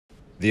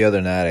The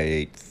other night I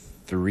ate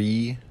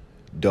 3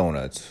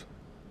 donuts,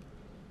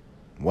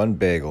 1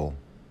 bagel,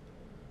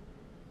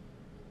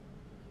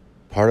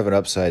 part of an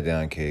upside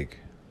down cake,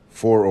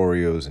 4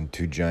 Oreos, and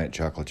 2 giant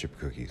chocolate chip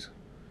cookies.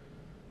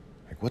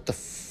 Like, what the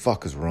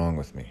fuck is wrong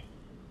with me?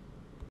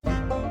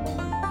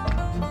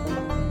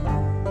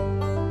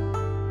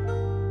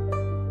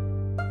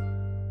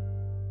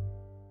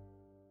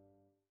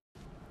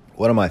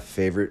 One of my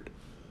favorite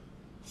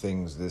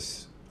things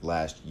this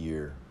last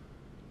year,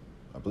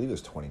 I believe it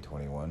was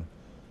 2021.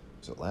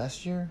 Was it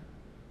last year?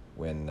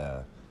 When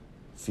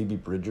Phoebe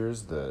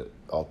Bridgers, the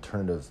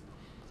alternative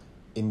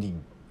indie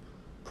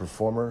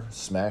performer,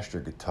 smashed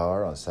her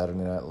guitar on Saturday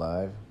Night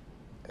Live,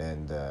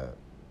 and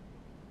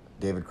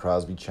David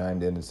Crosby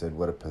chimed in and said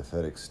what a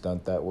pathetic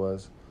stunt that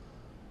was.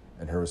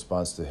 And her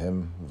response to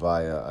him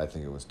via, I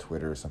think it was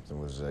Twitter or something,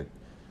 was like,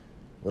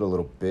 what a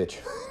little bitch.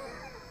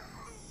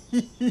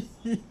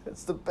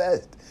 That's the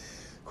best.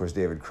 Of course,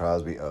 David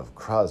Crosby of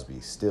Crosby,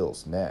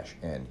 Stills, Nash,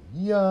 and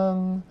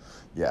Young.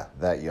 Yeah,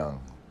 that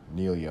Young.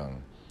 Neil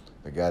Young.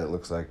 The guy that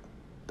looks like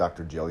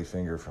Dr.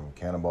 Jellyfinger from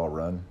Cannonball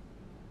Run.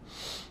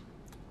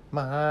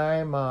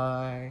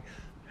 My,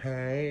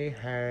 hey,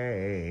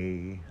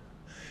 hey.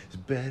 It's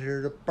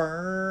better to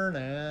burn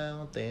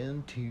out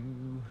than to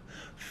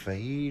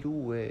fade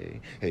away.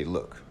 Hey,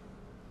 look.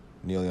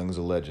 Neil Young's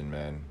a legend,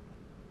 man.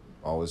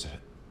 Always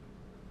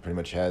pretty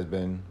much has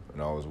been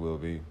and always will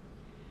be.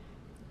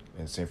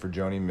 And same for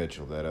Joni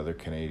Mitchell, that other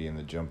Canadian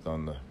that jumped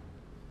on the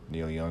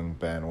Neil Young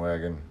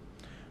bandwagon.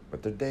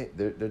 But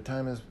their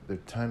time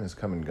has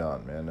come and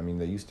gone, man. I mean,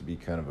 they used to be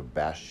kind of a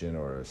bastion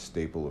or a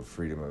staple of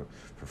freedom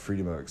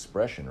of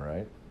expression,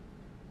 right?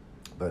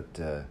 But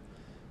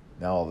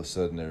now all of a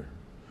sudden they're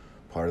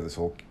part of this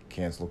whole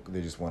cancel.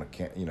 They just want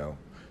to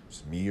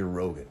it's me or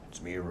Rogan.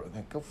 It's me or Rogan.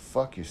 Like, go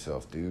fuck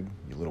yourself, dude.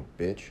 You little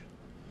bitch.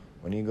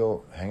 When you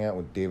go hang out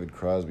with David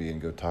Crosby and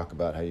go talk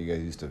about how you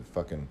guys used to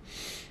fucking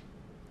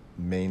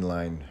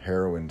mainline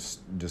heroin,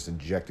 just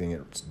injecting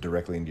it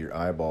directly into your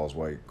eyeballs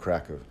while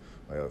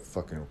a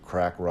fucking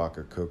crack rock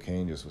or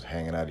cocaine just was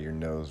hanging out of your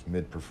nose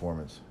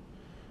mid-performance.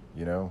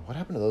 You know? What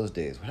happened to those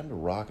days? What happened to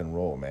rock and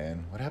roll,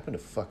 man? What happened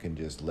to fucking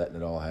just letting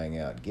it all hang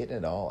out? Getting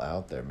it all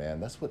out there, man.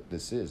 That's what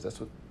this is. That's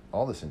what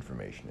all this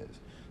information is.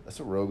 That's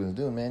what Rogan's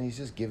doing, man. He's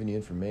just giving you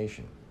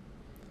information.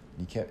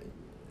 You can't...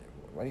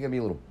 Why do you gotta be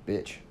a little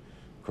bitch?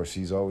 Of course,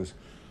 he's always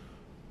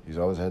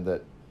had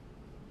that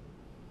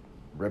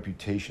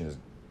reputation as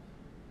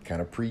kind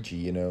of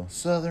preachy,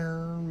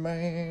 Southern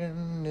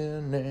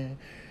man,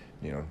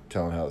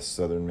 telling how a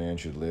Southern man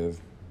should live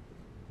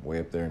way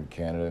up there in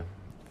Canada.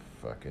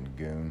 Fucking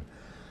goon.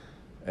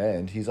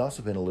 And he's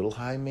also been a little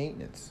high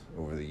maintenance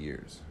over the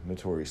years,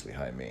 notoriously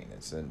high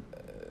maintenance, and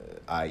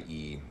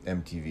i.e.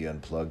 MTV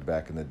Unplugged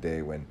back in the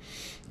day when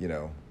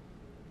you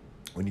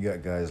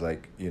got guys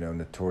like,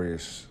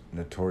 notorious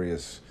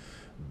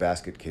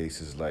basket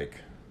cases like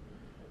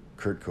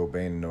Kurt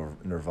Cobain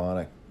and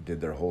Nirvana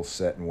did their whole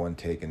set in one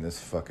take, and this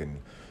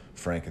fucking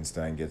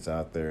Frankenstein gets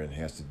out there and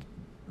has to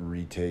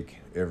retake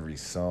every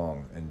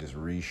song and just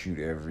reshoot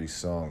every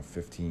song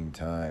 15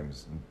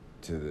 times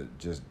to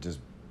just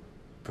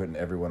putting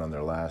everyone on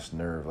their last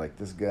nerve. Like,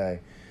 this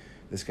guy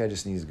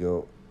just needs to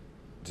go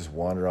just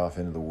wander off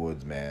into the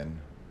woods,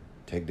 man.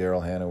 Take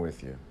Daryl Hannah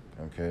with you,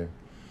 okay?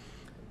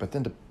 But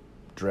then to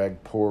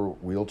drag poor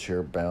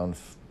wheelchair-bound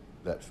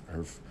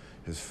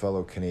his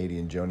fellow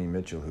Canadian Joni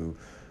Mitchell, who,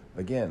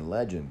 again,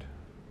 legend.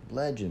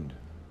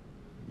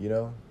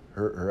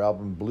 Her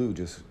album Blue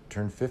just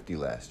turned 50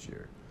 last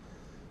year.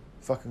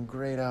 Fucking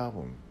great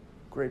album.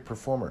 Great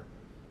performer.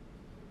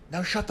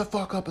 Now shut the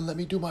fuck up and let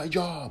me do my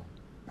job.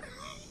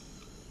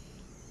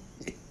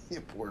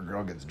 Poor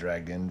girl gets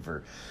dragged in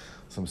for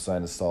some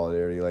sign of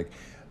solidarity. Like,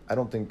 I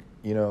don't think,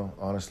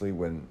 honestly,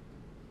 when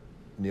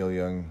Neil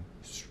Young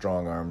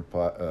strong-armed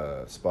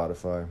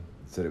Spotify,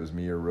 said it was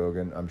me or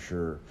Rogan, I'm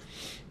sure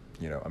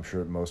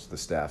most of the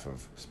staff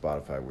of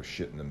Spotify was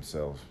shitting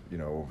themselves,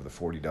 over the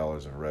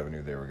 $40 of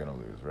revenue they were going to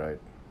lose, right?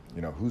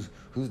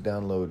 Who's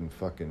downloading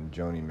fucking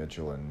Joni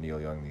Mitchell and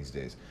Neil Young these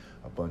days?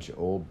 A bunch of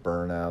old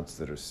burnouts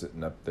that are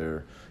sitting up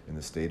there in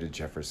the state of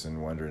Jefferson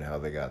wondering how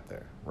they got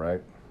there,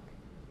 right?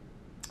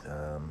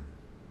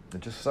 It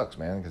just sucks,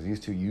 man, because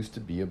these two used to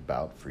be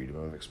about freedom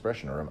of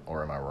expression,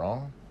 or am I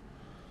wrong?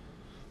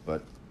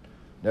 But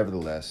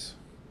nevertheless,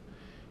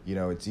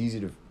 it's easy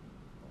to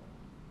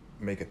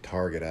make a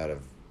target out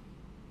of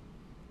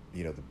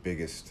the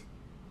biggest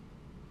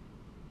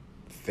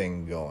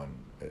thing going,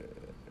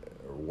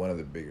 or one of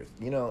the bigger,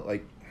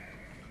 like,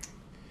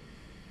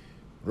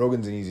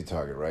 Rogan's an easy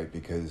target, right?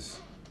 Because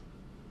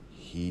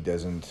he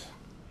doesn't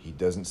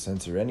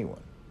censor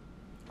anyone,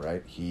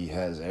 right? He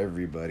has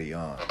everybody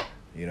on,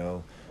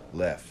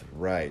 left,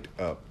 right,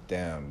 up,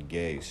 down,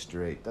 gay,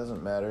 straight,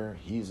 doesn't matter.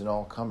 He's an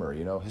all-comer,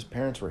 his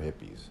parents were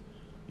hippies,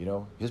 he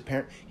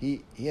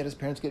had his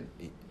parents get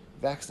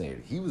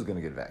vaccinated. He was going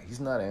to get vaccinated. He's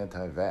not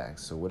anti-vax.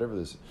 So whatever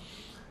this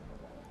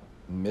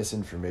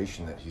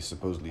misinformation that he's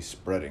supposedly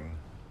spreading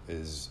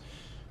is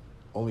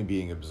only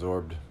being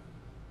absorbed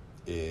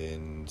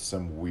in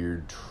some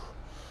weird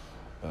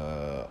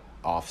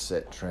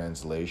offset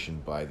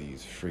translation by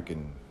these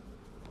freaking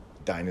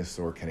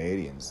dinosaur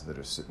Canadians that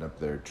are sitting up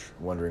there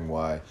wondering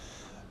why,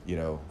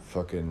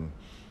 fucking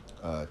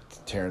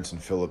Terrence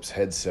and Phillip's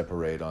heads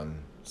separate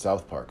on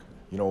South Park.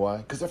 You know why?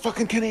 Because they're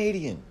fucking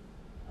Canadian.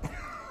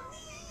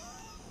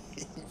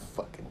 You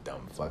fucking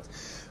dumb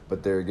fucks.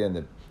 But there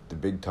again, the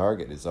big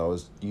target. It's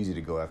always easy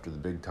to go after the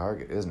big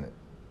target, isn't it?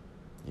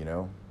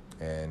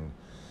 And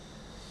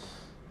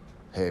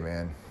hey,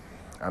 man,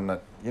 I'm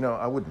not.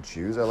 I wouldn't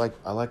choose. I like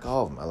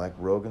all of them. I like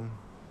Rogan.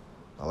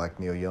 I like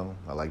Neil Young.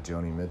 I like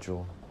Joni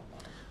Mitchell.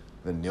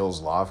 Then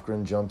Nils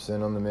Lofgren jumps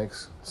in on the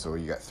mix. So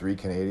you got 3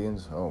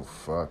 Canadians. Oh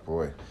fuck,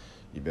 boy.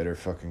 You better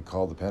fucking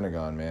call the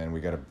Pentagon, man.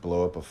 We got to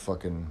blow up a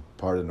fucking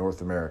part of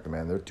North America,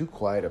 man. They're too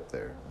quiet up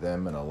there.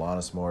 Them and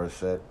Alanis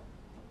Morissette.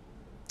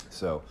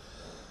 So,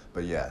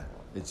 but yeah,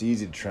 it's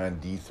easy to try and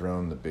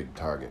dethrone the big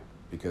target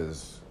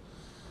because,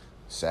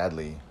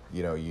 sadly,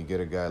 you get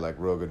a guy like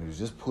Rogan who's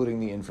just putting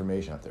the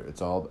information out there.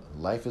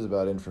 Life is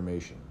about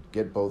information.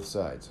 Get both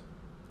sides.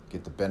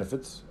 Get the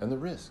benefits and the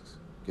risks.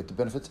 Get the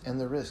benefits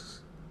and the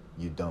risks,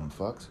 you dumb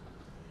fucks.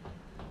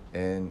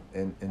 And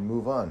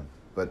move on.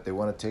 But they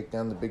want to take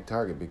down the big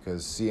target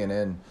because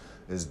CNN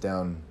is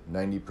down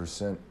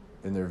 90%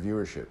 in their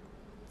viewership.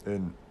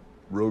 And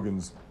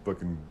Rogan's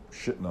fucking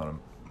shitting on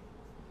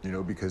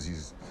him, because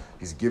he's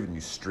giving you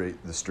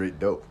the straight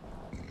dope.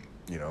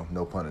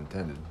 No pun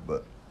intended,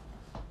 but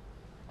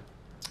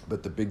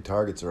the big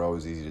targets are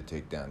always easy to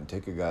take down.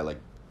 Take a guy like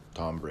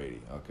Tom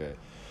Brady, okay?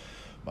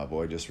 My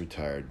boy just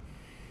retired,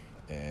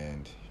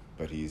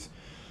 but he's,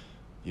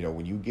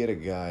 when you get a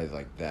guy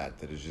like that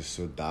is just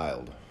so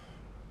dialed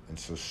and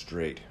so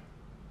straight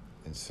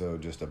and so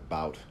just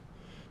about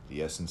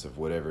the essence of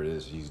whatever it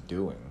is he's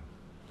doing,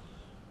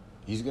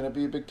 he's going to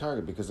be a big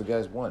target because the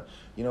guy's won.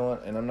 You know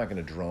what? And I'm not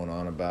going to drone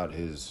on about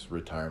his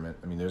retirement.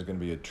 I mean, there's going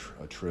to be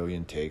a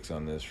trillion takes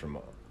on this from,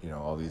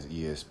 all these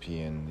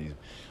ESPN,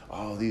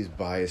 all these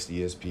biased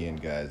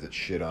ESPN guys that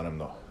shit on him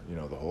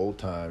the whole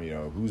time.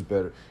 Who's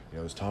better?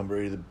 Is Tom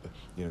Brady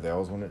they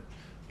always want to,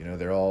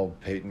 they're all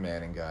Peyton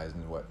Manning guys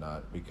and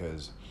whatnot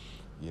because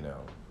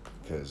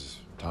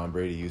Tom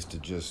Brady used to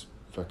just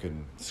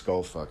fucking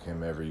skull fuck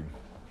him every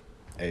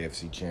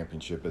AFC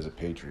championship as a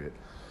Patriot.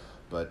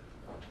 But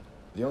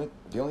the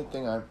only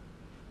thing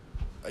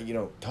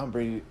Tom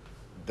Brady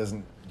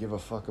doesn't give a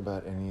fuck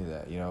about any of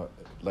that.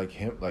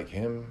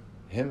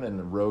 Him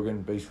and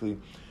Rogan basically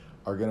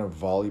are gonna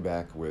volley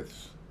back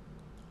with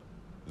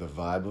the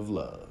vibe of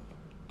love.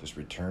 Just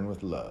return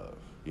with love,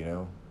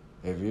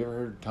 Have you ever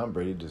heard Tom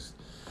Brady just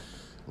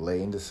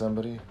lay into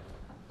somebody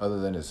other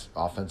than his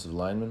offensive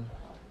lineman?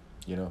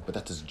 But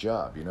that's his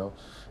job,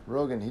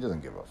 Rogan, he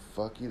doesn't give a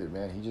fuck either,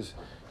 man.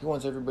 He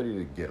wants everybody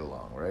to get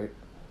along, right?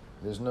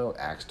 There's no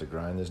axe to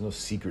grind. There's no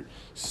secret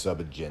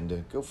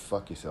sub-agenda. Go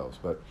fuck yourselves.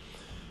 But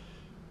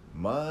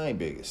my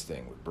biggest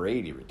thing with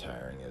Brady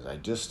retiring is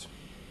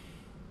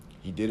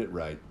he did it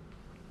right.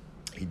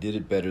 He did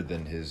it better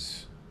than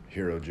his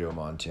hero, Joe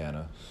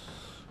Montana,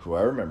 who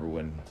I remember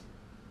when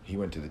he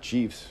went to the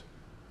Chiefs.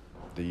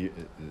 The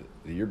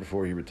year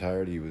before he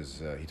retired, he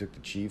took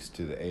the Chiefs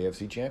to the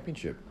AFC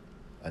Championship.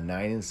 A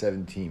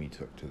 9-7 team he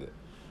took to the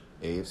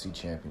AFC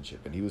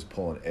Championship, and he was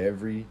pulling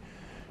every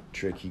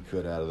trick he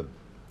could out of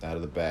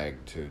the bag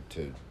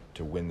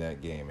to win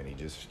that game, and he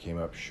just came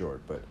up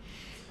short. But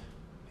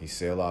he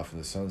sailed off in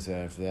the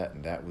sunset after that,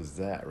 and that was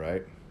that,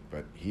 right?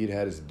 But he'd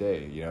had his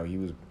day. He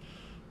was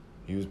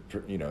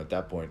at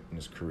that point in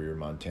his career,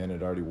 Montana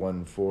had already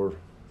won four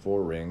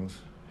rings.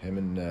 Him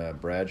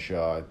and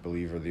Bradshaw, I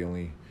believe, are they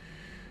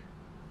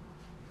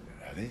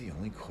the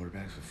only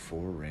quarterbacks with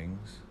 4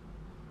 rings?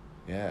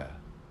 Yeah,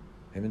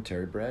 him and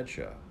Terry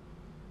Bradshaw.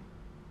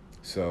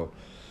 So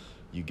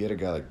you get a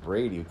guy like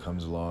Brady who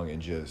comes along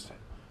and just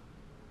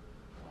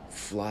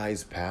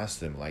flies past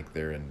them like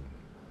they're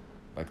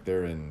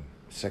in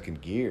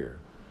second gear,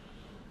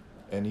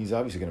 and he's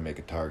obviously going to make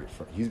a target.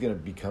 He's going to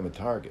become a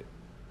target.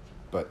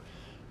 But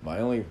my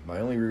only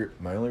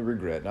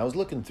regret, and I was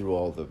looking through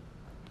all the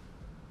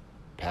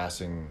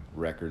passing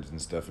records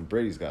and stuff, and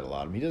Brady's got a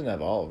lot of them. He doesn't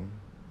have all of them.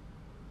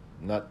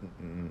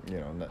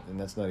 And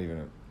that's not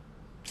even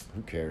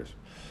who cares?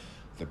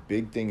 The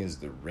big thing is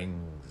the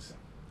rings.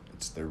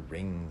 It's the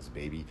rings,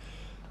 baby.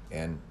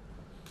 And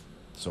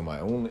so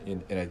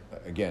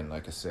again,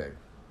 like I say,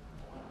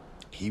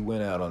 he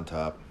went out on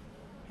top.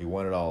 He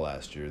won it all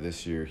last year.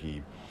 This year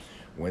he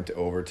went to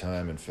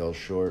overtime and fell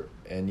short.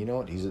 And you know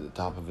what? He's at the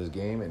top of his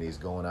game, and he's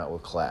going out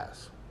with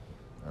class.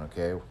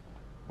 Okay?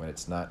 When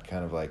it's not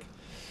kind of like,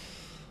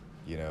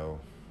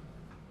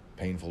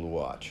 painful to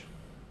watch.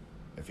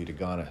 If he'd have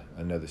gone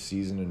another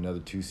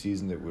 2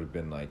 seasons, it would have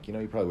been like, he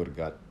probably would have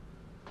got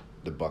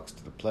the Bucks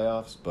to the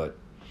playoffs, but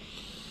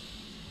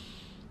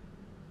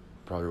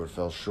probably would have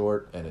fell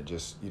short. And it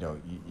just, you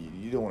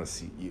don't want to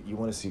see, you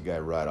want to see a guy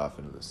ride off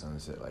into the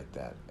sunset like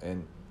that.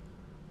 And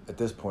at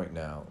this point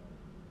now,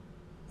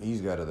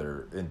 he's got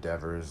other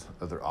endeavors,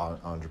 other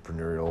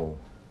entrepreneurial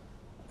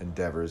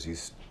endeavors.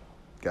 He's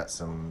got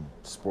some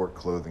sport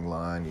clothing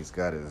line. He's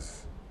got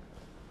his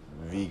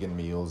vegan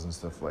meals and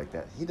stuff like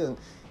that.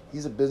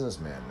 he's a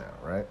businessman now,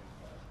 right?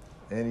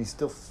 And he's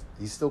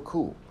still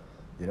cool,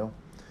 you know?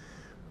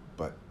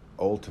 But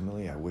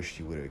ultimately, I wish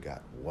he would have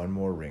got one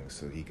more ring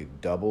so he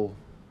could double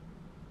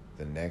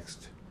the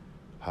next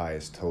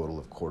highest total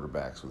of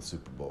quarterbacks with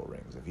Super Bowl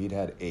rings. If he'd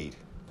had 8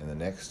 and the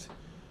next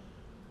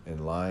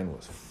in line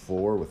was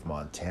 4 with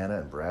Montana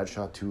and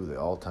Bradshaw, 2 of the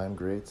all-time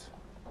greats,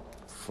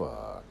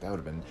 fuck, that would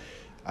have been...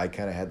 I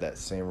kind of had that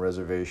same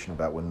reservation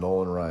about when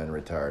Nolan Ryan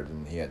retired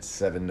and he had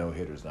 7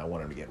 no-hitters, and I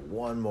wanted him to get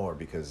one more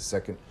because the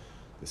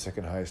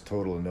second highest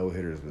total of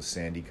no-hitters was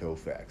Sandy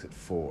Koufax at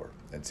 4.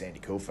 And Sandy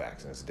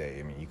Koufax in his day,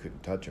 I mean, you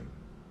couldn't touch him.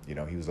 You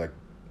know, he was like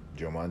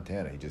Joe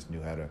Montana. He just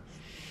knew how to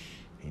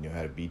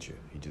beat you.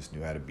 He just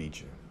knew how to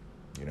beat you,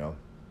 you know?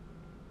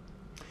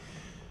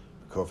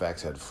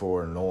 Koufax had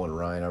 4, and Nolan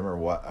Ryan, I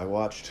remember I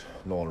watched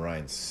Nolan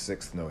Ryan's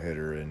 6th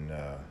no-hitter in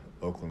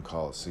Oakland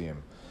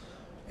Coliseum,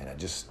 and I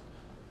just,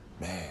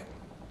 man,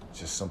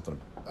 just something,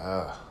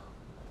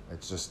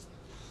 it's just,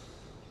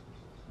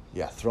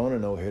 yeah, throwing a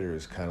no-hitter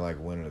is kind of like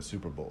winning a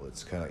Super Bowl.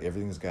 It's kind of like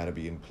everything's got to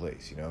be in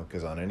place, you know,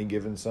 because on any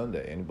given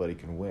Sunday, anybody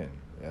can win.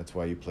 That's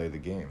why you play the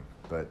game.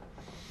 But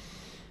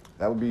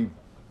that would be,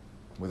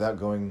 without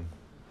going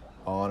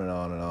on and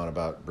on and on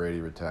about Brady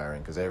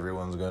retiring, because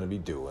everyone's going to be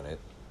doing it,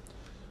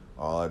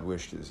 all I'd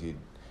wished is he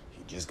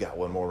just got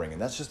one more ring.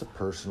 And that's just a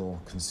personal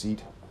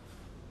conceit.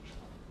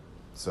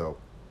 So,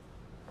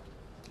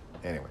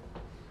 anyway,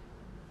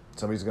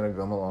 somebody's going to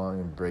come along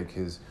and break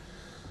his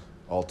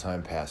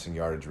all-time passing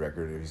yardage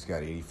record. He's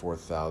got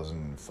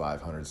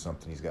 84,500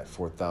 something. He's got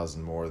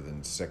 4,000 more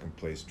than second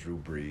place Drew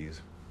Brees.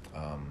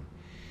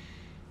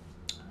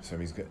 So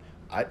he's good.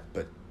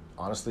 But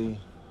honestly,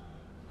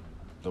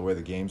 the way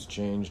the game's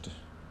changed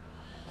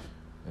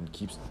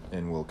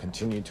and will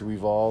continue to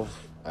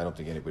evolve, I don't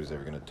think anybody's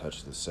ever going to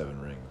touch the 7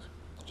 rings.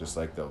 Just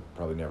like they'll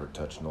probably never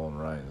touch Nolan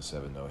Ryan, the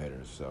 7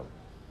 no-hitters. So,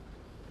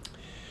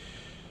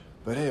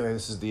 but anyway,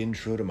 this is the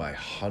intro to my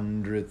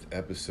 100th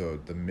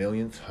episode, the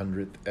millionth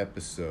 100th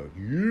episode.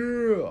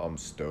 Yeah, I'm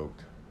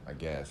stoked, I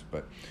guess.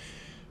 But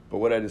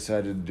what I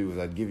decided to do is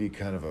I'd give you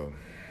kind of a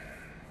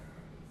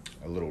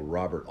little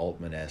Robert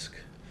Altman-esque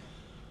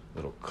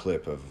little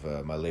clip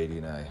of my lady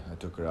and I. I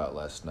took her out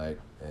last night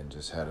and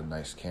just had a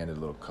nice, candid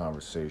little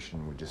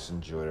conversation. We just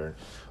enjoyed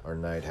our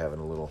night, having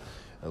a little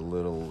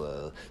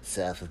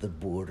south of the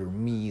border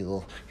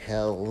meal, had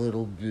a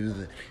little bit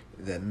of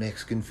that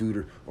Mexican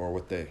food, or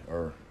what they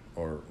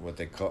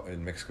call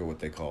in Mexico, what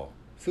they call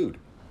food.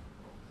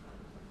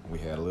 We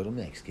had a little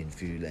Mexican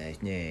food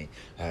last night.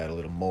 I had a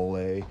little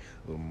mole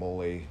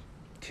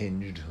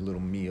tinged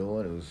little meal,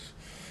 and it was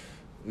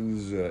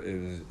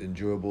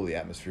enjoyable. The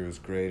atmosphere was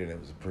great, and it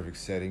was a perfect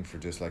setting for,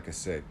 just like I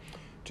say,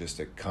 just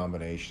a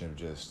combination of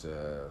just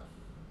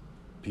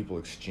people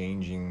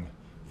exchanging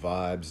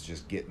vibes,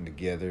 just getting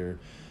together,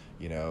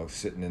 you know,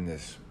 sitting in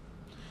this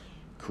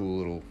cool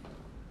little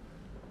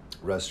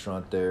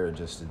restaurant there and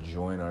just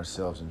enjoying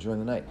ourselves, enjoying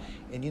the night.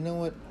 And you know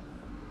what?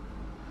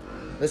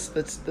 Let's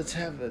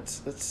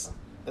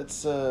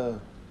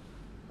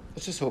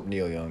just hope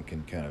Neil Young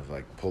can kind of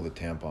like pull the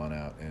tampon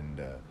out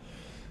and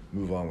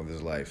move on with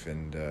his life.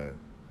 And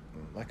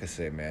like I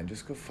say, man,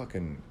 just go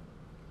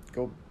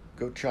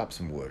chop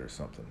some wood or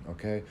something,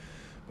 okay?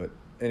 But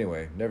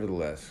anyway,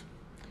 nevertheless,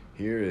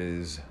 here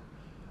is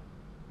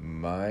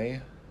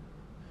my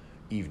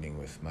evening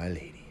with my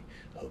lady.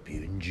 Hope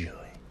you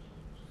enjoy.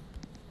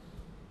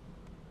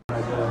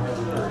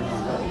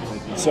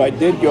 So I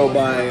did go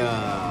by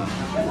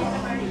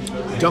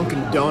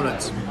Dunkin'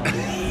 Donuts.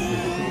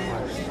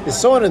 It's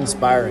so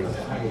uninspiring.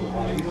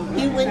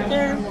 You went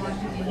there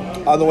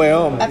On the way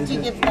home. after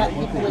you give fat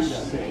people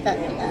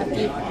after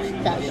you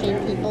fat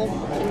shame people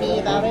to me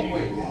about it.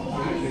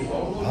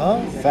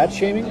 Huh? Fat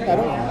shaming? I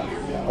don't.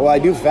 Well, I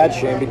do fat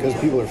shame because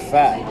people are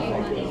fat.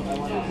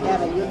 Yeah,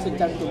 but you went to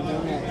Dunkin'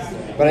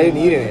 Donuts. But I didn't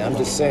eat any. I'm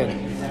just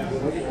saying.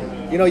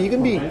 You know, you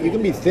can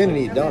be thin and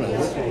eat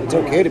donuts. It's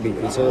okay to be.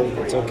 It's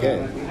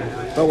okay.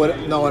 But what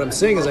I'm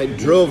saying is, I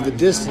drove the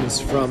distance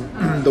from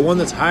the one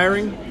that's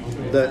hiring,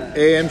 the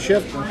AM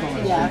shift.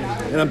 Yeah.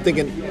 And I'm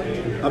thinking,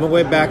 on my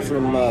way back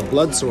from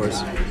Blood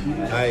Source,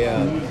 I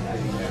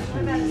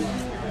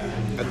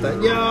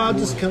thought, yeah, I'll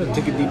just kind of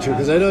take a detour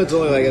because I know it's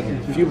only like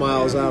a few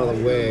miles out of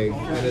the way,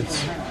 and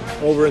it's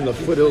over in the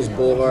Foothills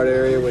Boulevard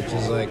area, which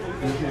is like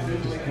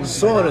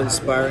so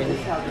uninspiring.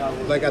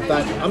 Like I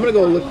thought, I'm gonna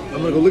go look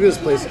at this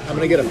place. I'm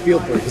gonna get a feel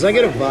for it because I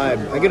get a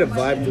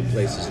vibe for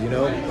places, you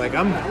know. Like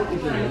I'm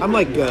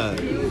like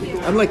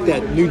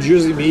that New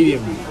Jersey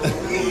medium.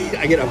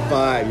 I get a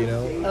vibe, you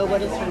know. Oh,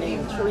 what is her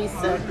name?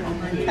 Teresa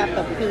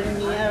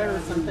Capapunia or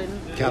something?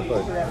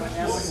 Kappa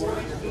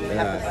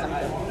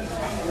something.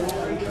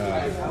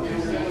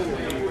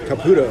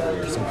 Caputo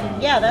or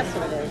something. Yeah, that's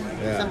what it is.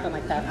 Yeah. Something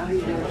like that.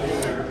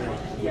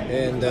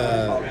 And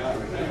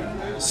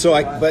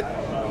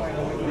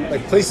but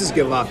places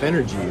give off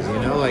energies, you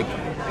know, like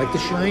The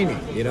Shining,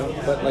 you know.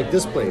 But like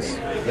this place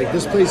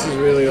is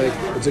really like,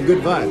 it's a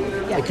good vibe.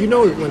 Yeah. Like, you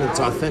know when it's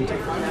authentic,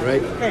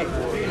 right? Right.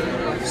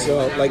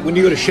 So like when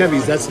you go to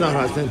Chevy's, that's not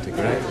authentic,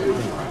 right?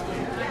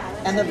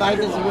 And the vibe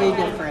is way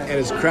different. And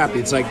it's crappy.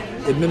 It's like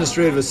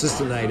administrative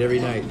assistant night every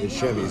night at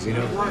Chevy's, you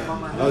know?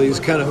 All these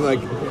kind of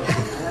like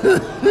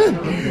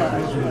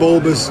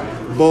bulbous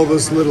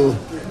little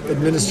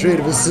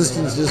administrative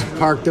assistants just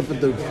parked up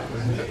at the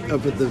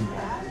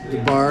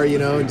bar, you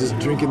know, just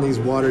drinking these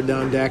watered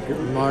down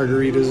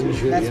margaritas and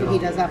shit. That's what he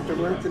does after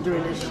work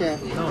during his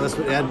shift. No, that's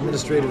what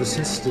administrative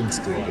assistants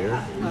do,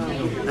 dear.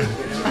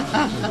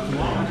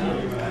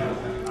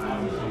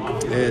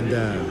 And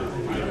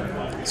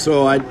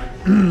so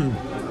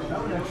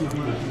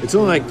it's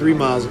only like 3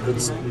 miles.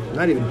 It's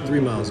not even 3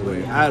 miles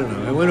away. I don't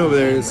know. I went over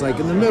there. It's like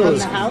in the middle of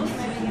the house.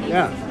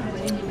 Yeah.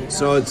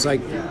 So it's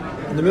like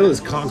in the middle of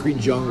this concrete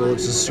jungle.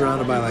 It's just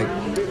surrounded by like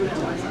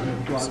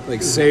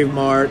Save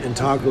Mart and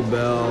Taco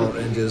Bell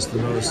and just the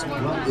most.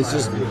 It's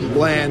just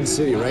bland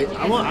city, right?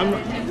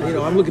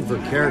 I'm looking for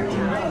character.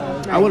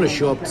 I want to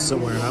show up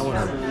somewhere and I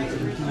want to,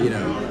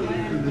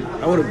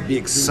 I want to be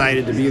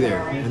excited to be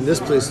there. And this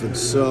place looks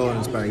so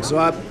inspiring. So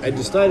I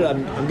decided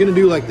I'm going to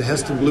do like the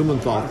Heston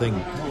Blumenthal thing,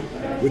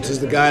 which is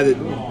the guy that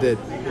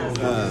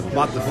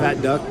bought the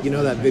fat duck. You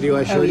know that video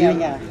I showed you?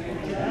 Yeah.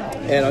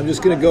 And I'm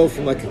just going to go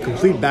from like a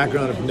complete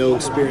background of no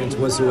experience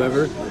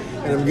whatsoever.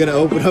 And I'm going to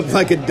open up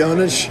like a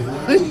donut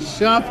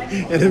shop.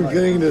 And I'm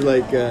going to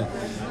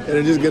and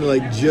I'm just going to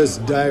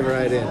just dive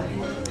right in.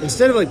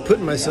 Instead of like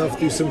putting myself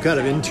through some kind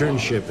of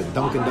internship at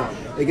Dunkin'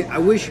 Donuts. I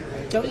wish...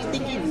 Don't you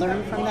think you'd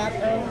learn from that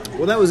though?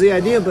 Well, that was the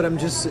idea, but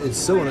it's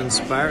so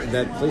uninspiring,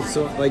 that place.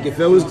 So, like, if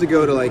I was to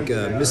go to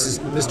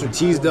Mr.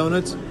 T's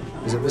Donuts,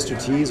 is it Mr.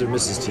 T's or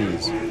Mrs.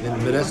 T's in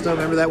Modesto?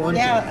 Remember that one?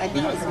 Yeah, I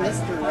think it was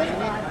Mr.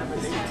 Wasn't it?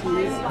 Mr.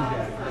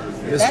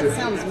 T's. That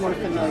sounds more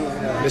familiar.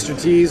 Mr.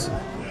 T's,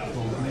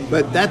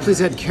 but that place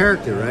had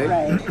character, right?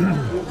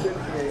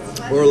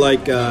 Right. Or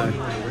like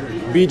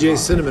BJ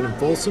Cinnamon in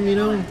Folsom, you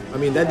know? I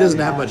mean, that doesn't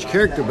have much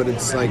character, but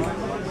it's like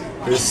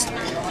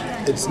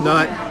it's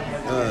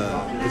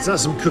not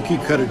some cookie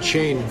cutter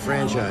chain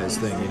franchise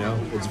thing, you know.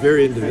 It's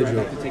very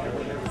individual.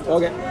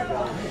 Okay.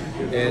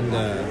 And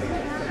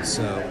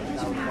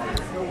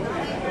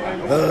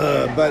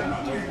but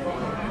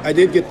I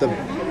did get the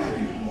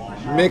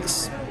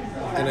mix,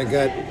 and I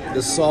got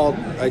the salt.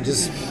 I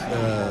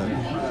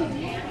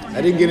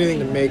didn't get anything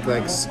to make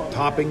like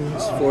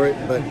toppings for it,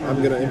 but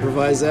I'm gonna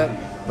improvise that.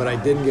 But I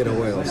didn't get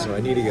oil, so I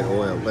need to get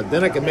oil. But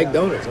then I can make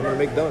donuts. I'm gonna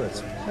make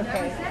donuts.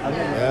 Okay.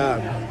 Yeah.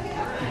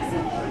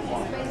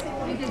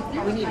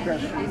 We need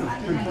groceries.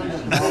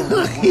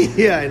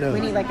 Yeah, I know.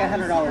 We need like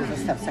 $100 of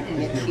stuff so I can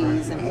get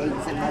cheese and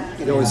eggs and milk.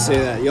 You always say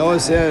that. You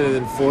always say that, and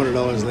then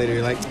 $400 later,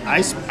 you're like,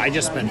 I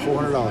just spent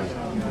 $400.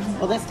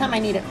 Well, this time I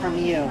need it from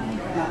you,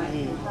 not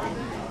me.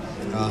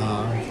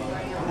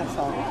 That's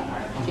all.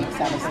 Jake's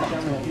out of stuff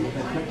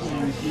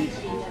too.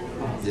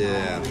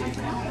 Yeah.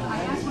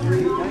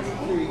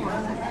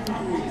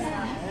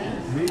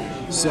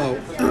 So,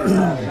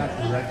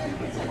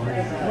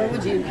 where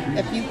would you,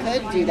 if you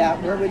could do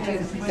that, where would you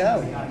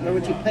go? Where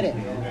would you put it?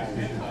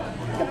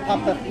 The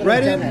pop-up little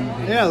right in,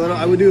 donut. yeah,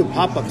 I would do a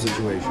pop-up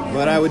situation,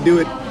 but I would do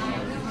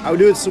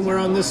it somewhere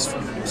on this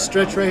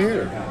stretch right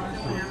here.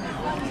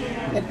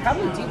 It'd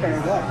probably do very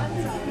well.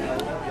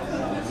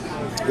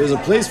 There's a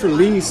place for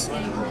lease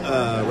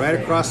right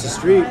across the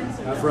street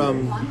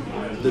from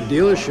the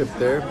dealership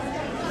there.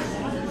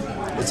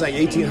 It's like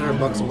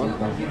 $1,800 a month.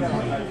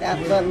 That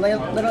the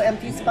little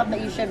empty spot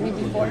that you showed me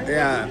before?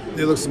 Yeah,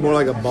 it looks more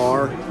like a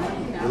bar.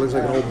 It looks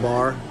like an old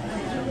bar.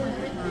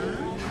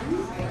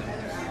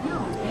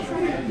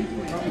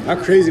 How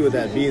crazy would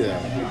that be, though?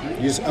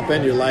 You just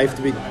upend your life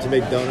to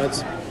make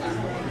donuts.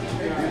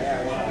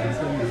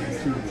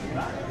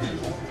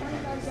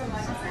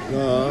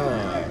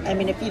 I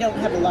mean, if you don't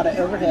have a lot of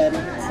overhead,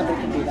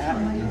 somebody can do that.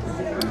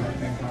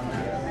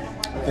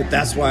 But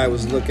that's why I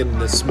was looking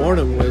this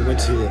morning when we went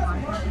to the...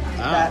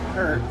 That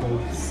hurt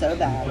so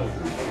bad.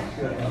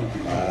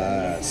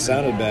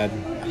 Sounded bad.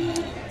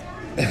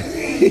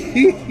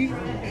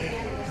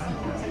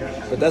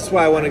 But that's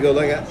why I want to go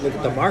look at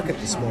the market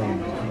this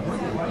morning.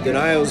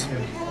 Denials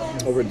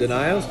over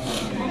Denials.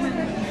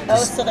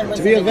 Oh, so there was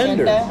to be an a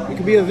vendor. agenda? You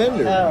could be a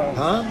vendor. Oh.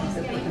 Huh?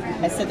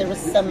 I said there was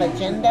some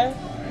agenda.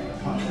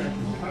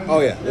 Oh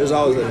yeah, there's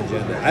always an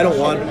agenda. I don't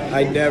want.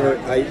 I never.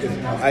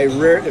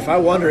 If I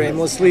wander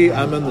aimlessly,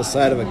 I'm on the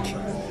side of a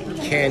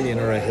canyon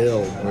or a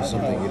hill or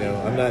something. You know,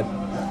 I'm not.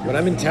 When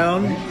I'm in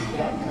town,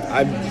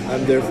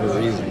 I'm there for a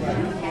reason.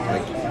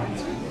 Like,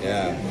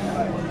 yeah.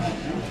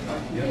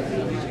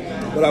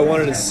 But I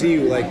wanted to see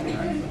like.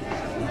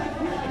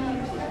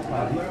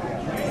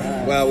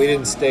 Well, we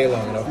didn't stay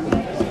long enough.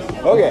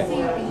 Okay.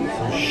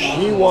 So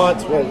she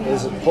wants what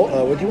is it?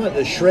 What do you want?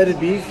 The shredded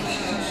beef.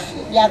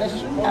 Yeah, the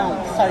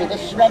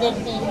shredded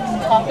beef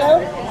taco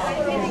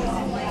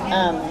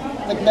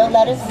with no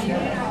lettuce.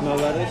 No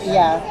lettuce?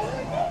 Yeah,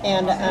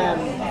 and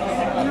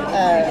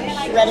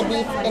shredded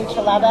beef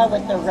enchilada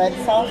with the red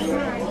sauce,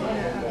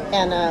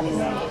 and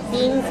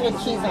beans with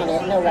cheese on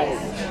it, no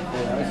rice.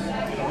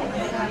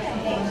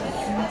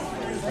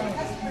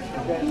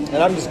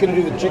 And I'm just going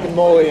to do the chicken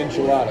mole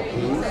enchilada,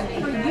 please.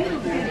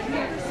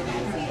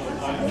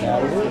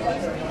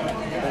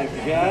 Thank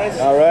you, guys.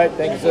 All right,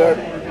 thank you, sir.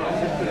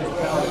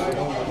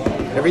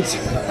 every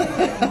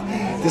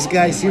time this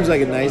guy seems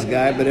like a nice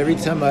guy, but every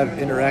time I've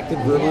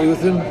interacted verbally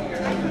with him,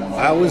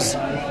 I was,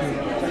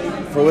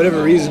 for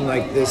whatever reason,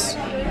 like this.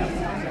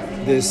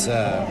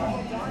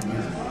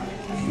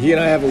 He and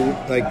I have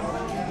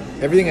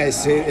everything I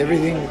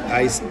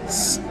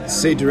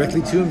say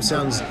directly to him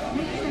sounds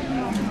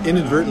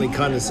inadvertently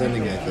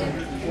condescending, I think.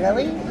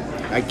 Really?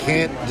 I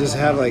can't just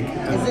have Is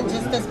it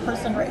just this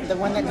person, the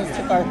one that just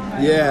took our...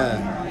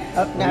 Yeah.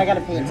 Oh, now I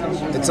gotta pay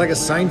attention. It's like a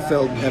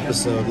Seinfeld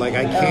episode. Like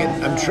in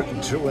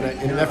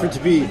an effort to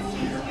be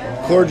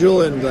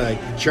cordial and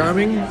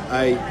charming,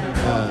 I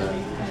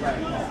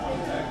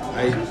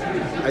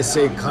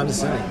say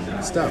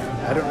condescending stuff.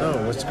 I don't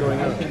know what's going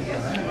on.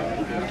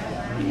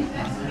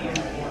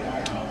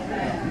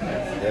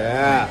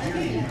 Yeah.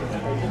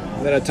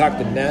 And then I talked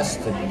to Ness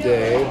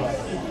today.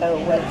 Oh,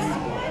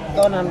 what's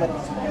going on with...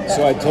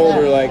 So I told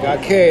her,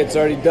 okay, it's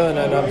already done,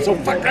 and I'm so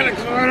fucking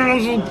excited,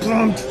 I'm so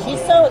pumped.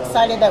 She's so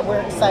excited that we're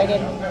excited.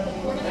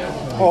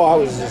 Oh, I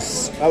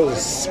was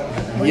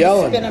Were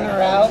yelling. you spinning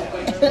her out?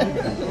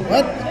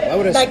 What? Why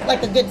would I?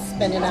 Like a good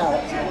spinning out.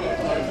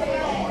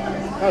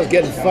 I was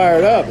getting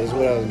fired up, is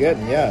what I was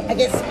getting, yeah. I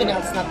guess spin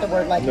out's not the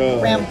word,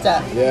 No. ramped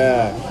up.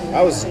 Yeah.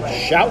 I was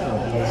shouting.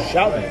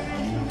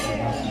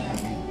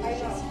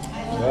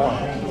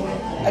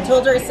 Yeah. I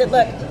told her, I said,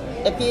 look,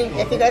 if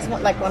you guys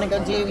want to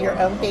go do your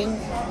own thing,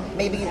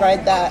 maybe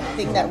ride that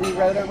thing that we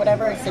rode or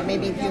whatever. I said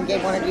maybe if you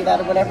want to do that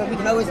or whatever, we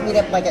can always meet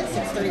up at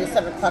 6:30 to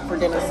 7 o'clock for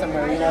dinner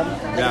somewhere,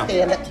 Yeah. if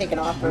they end up taking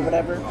off or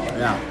whatever.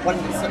 Yeah. Want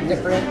to do something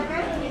different.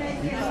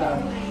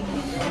 So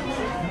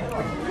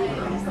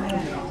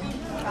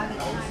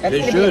that's They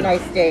gonna be a should.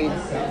 nice day.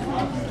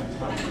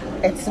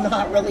 It's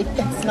not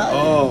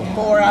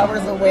 4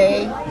 hours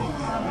away.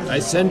 I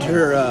sent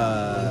her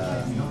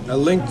a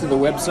link to the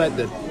website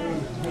to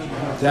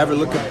have her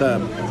look at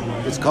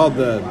it's called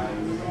the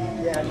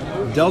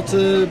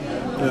Delta,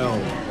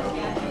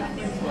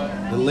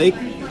 the lake.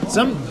 It's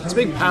a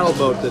big paddle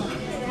boat that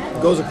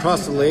goes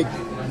across the lake.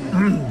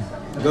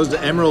 It goes to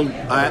Emerald,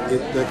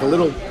 like a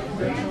little,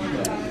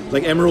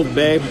 like Emerald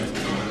Bay.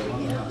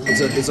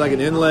 It's like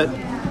an inlet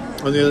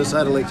on the other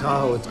side of Lake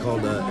Tahoe. It's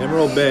called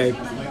Emerald Bay,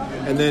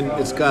 and then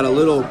it's got a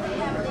little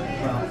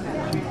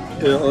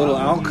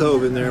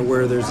alcove in there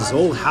where there's this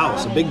old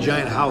house, a big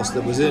giant house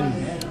that was in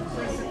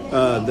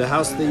the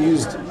house they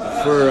used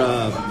for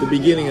the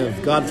beginning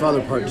of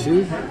Godfather Part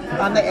 2.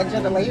 On the edge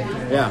of the lake?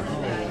 Yeah.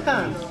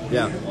 Huh.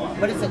 Yeah.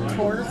 What is it,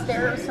 tours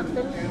there or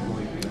something?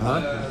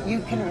 Huh?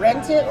 You can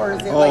rent it, or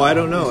is it I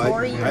don't know.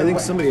 toury or I think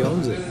what? somebody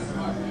owns it.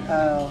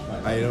 Oh.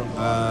 I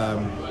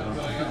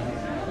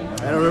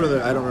don't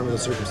remember the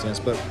circumstance,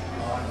 but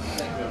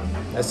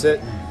I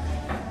said,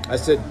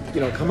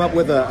 come up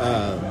with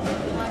I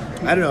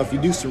don't know, if you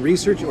do some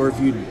research, or if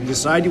you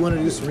decide you want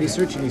to do some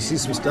research and you see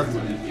some stuff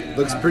that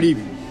looks pretty,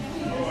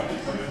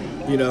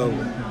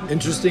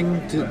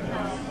 interesting to.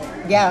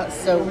 Yeah,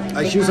 so.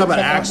 She was talking about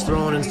axe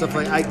throwing and stuff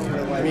like. I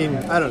mean,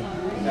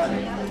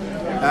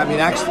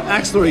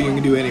 axe throwing you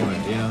can do anyway,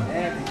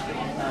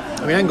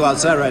 I mean, I can go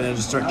outside right now and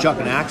just start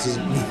chucking axes.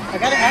 I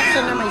got an axe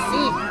under my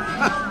seat.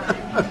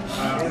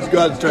 Just go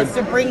out and start. It's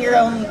to bring your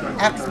own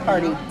axe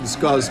party. Just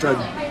go out and start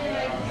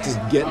just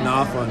getting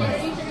off on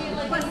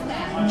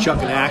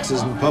chucking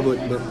axes in public,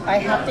 but I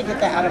have to get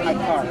that out of my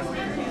car.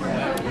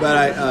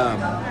 But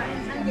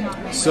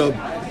so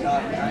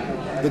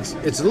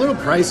it's a little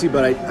pricey,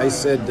 but I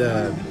said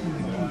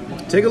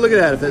take a look at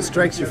that if that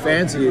strikes your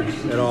fancy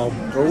at all,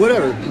 or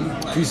whatever.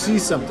 If you see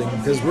something,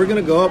 because we're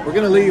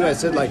gonna leave. I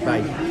said by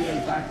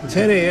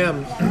 10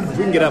 a.m. If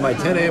we can get out by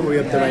 10 a.m., we'll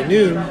be up there by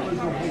noon.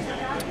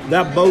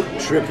 That boat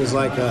trip is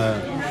I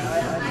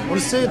want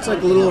to say it's a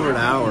little over an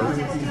hour.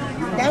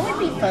 That would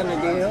be fun to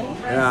do.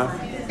 Yeah.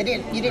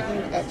 You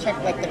didn't check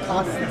the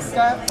costs and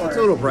stuff? Or? It's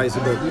a little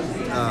pricey,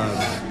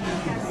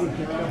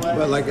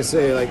 but like I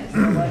say,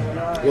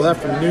 we'll have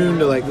from noon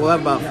to we'll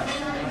have about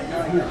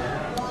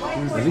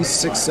at least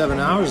 6-7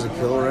 hours to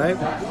kill, right?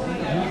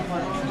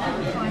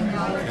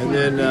 And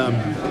then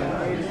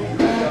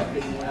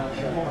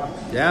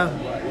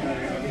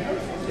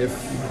if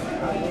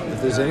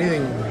there's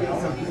anything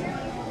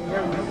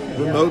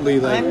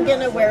remotely I'm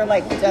gonna wear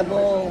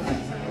double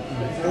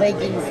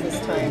leggings this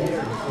time.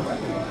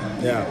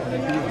 Yeah.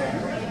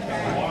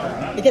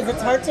 Because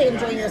it's hard to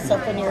enjoy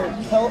yourself when you're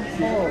cold.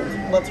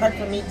 Well, it's hard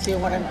for me too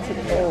when I'm too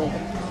cold.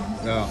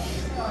 No.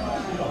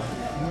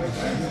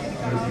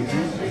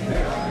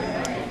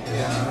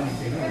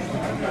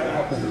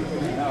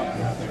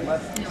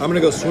 I'm gonna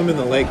go swim in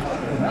the lake.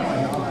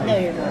 No,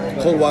 you're not.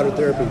 Cold water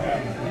therapy.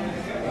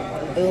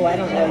 Ooh, I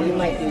don't know. You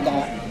might do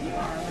that.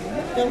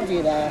 Don't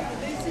do that.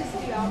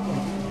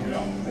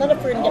 Not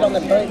if we're gonna get on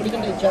the boat. What are you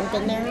gonna do? Jump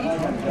in there?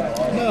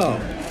 No.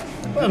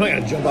 Well, I'm not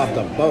gonna jump off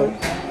the boat.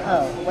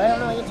 Oh, well, I don't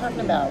know what you're talking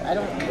about. I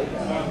don't.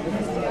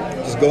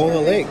 Just go in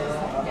the lake.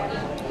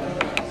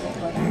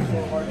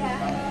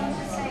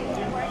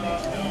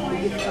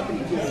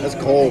 That's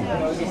cold.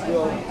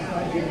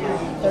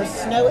 There's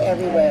snow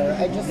everywhere.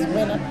 I just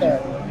went up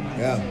there.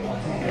 Yeah.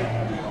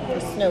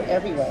 There's snow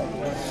everywhere.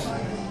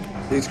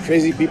 These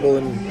crazy people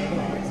in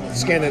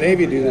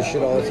Scandinavia do this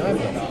shit all the time.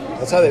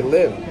 That's how they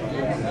live.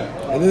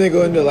 And then they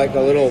go into like a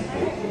little.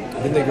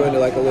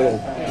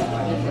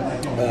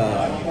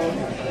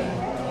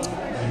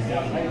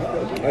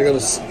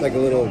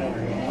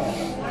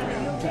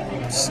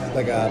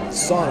 Like a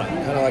sauna,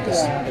 kind of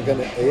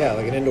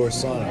like an indoor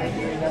sauna.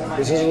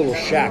 This is a little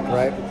shack,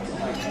 right?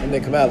 And they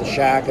come out of the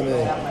shack and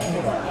then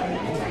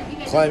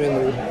they climb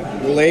in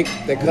the lake.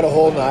 They cut a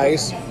hole in the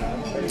ice.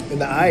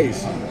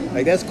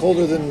 Like that's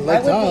colder than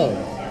Lake Tahoe.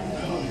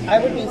 I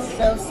would be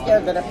so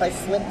scared that if I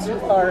slipped too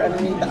far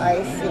underneath the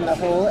ice in the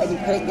hole and you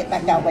couldn't get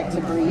back out like to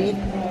breathe.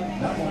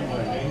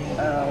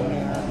 Oh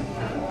man,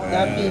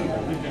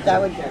 that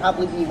would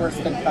probably be worse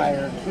than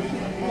fire.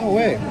 No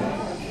way.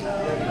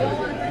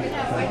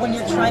 When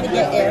you're trying to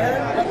get air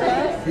like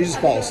that, You just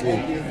fall asleep.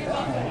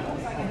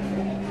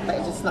 but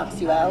it just knocks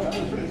you out.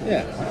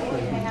 Yeah.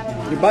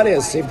 Your body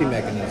has safety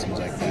mechanisms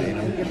like that, you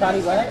know? Your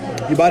body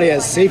what? Your body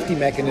has safety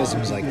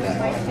mechanisms like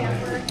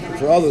that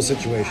for all those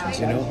situations,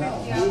 you know?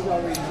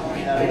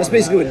 That's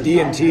basically what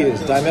DMT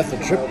is,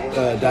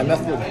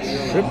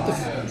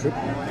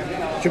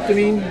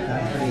 tryptamine.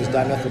 It's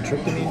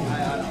dimethyltryptamine.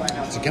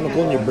 It's a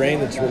chemical in your brain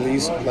that's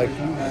released, like,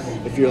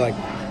 if you're, like,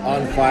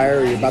 on fire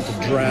or you're about to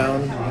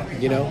drown,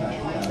 you know?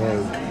 Or,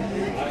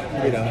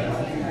 you know,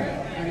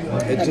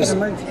 it Like just,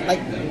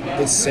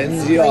 it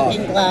sends you off.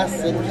 breaking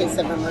glass in case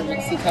of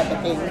emergency type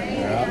of thing.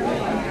 Yeah.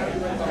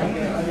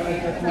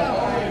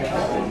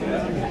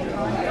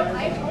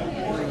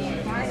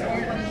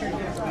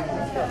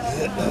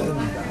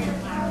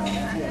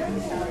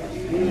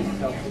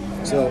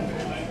 So,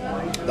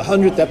 the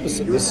 100th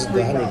episode. This is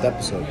the 100th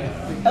episode.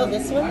 Oh,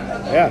 this one?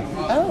 Yeah,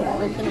 Oh,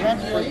 well,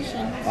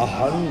 congratulations.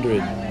 100.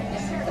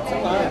 That's a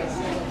lot.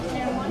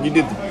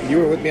 You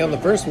were with me on the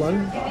first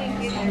one,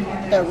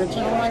 The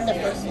original one, the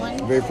first one?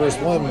 the very first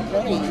one.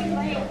 Really?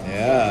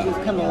 Yeah.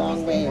 We've come a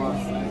long way.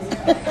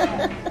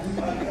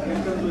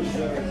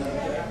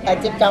 I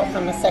dipped out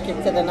from the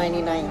second to the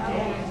 99.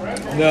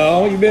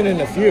 No, you've been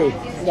in a few.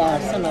 Yeah,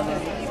 some of them.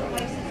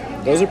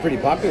 Those are pretty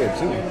popular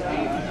too.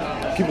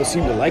 People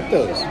seem to like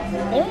those.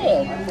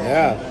 Good.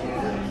 Yeah.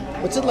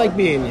 What's it like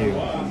being you?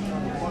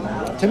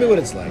 Tell me what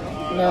it's like.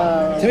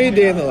 No. Tell me a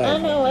day in the I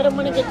life. know, I don't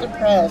want to get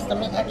depressed.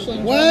 I'm actually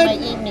enjoying What? my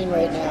evening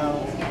right now.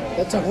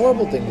 That's a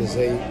horrible thing to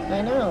say.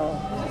 I know.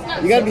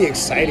 You gotta be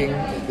exciting.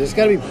 There's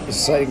gotta be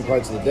exciting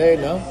parts of the day,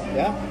 no?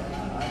 Yeah?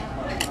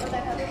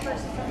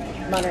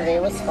 Monterey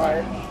was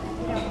hard.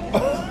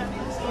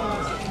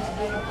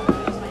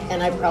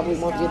 And I probably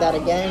won't do that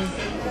again.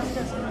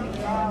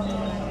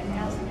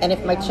 And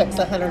if my check's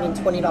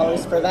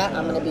 $120 for that,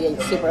 I'm going to be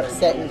super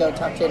upset and go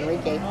talk to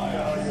Enrique.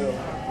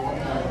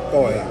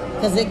 Oh, yeah.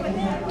 Because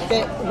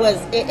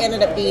it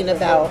ended up being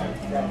about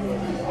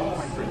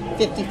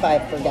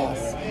 $55 for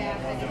gas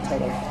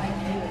total.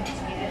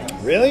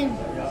 Really?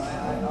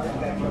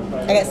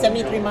 I got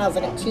 73 miles. I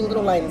got 2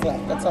 little lines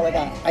left. That's all I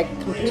got. I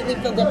completely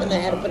filled up and I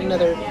had to put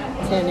another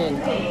 10 in.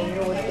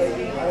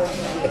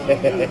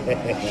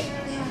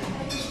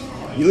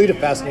 You lead a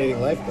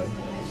fascinating life, though.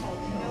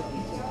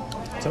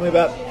 Tell me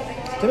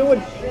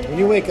when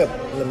you wake up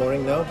in the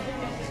morning, no?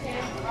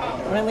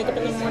 When I wake up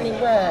in the morning,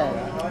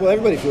 what? Well,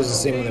 everybody feels the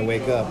same when they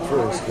wake up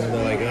first. And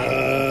they're like,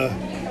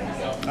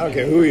 I don't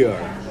care who you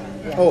are.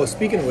 Oh,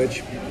 speaking of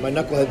which, my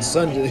knucklehead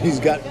son, he's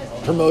got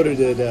promoted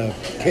at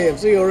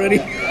KFC already.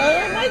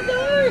 Oh my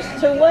gosh!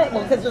 To what?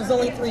 Well, because there's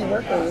only 3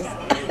 workers.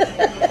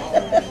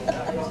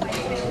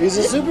 He's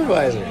a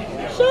supervisor.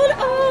 Shut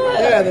up!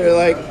 Yeah, they're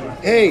like,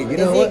 hey, you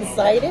know what? Is he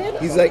excited?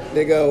 He's like,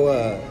 they go,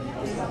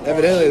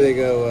 evidently they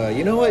go,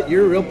 you know what?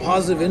 You're a real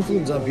positive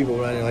influence on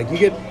people around here. Like,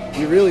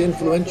 you're really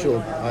influential.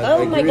 Oh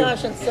like, my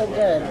gosh, that's so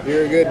good.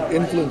 You're a good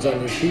influence on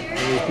these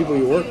people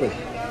you work with.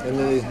 And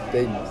then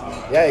they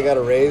you got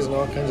a raise and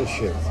all kinds of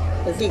shit.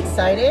 Is he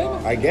excited?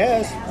 I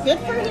guess. Good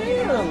for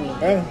him.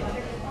 Yeah.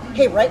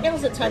 Hey, right now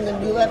is the time to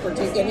move up or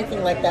do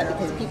anything like that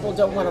because people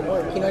don't want to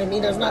work. You know what I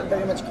mean? There's not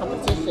very much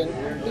competition.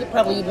 You could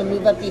probably even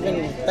move up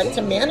even like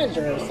to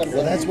manager or something.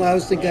 Well, that's why I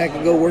was thinking I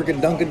could go work at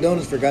Dunkin'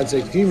 Donuts, for God's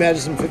sake. Can you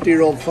imagine some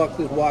 50-year-old fuck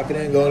just walking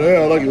in going, hey,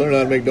 I'd like to learn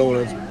how to make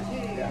donuts.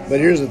 But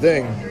here's the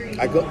thing.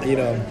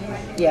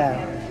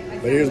 Yeah.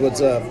 But here's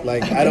what's up.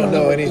 Like, I don't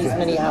know anything. These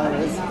many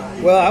hours.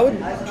 Well,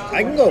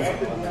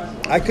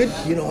 I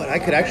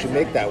could actually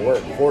make that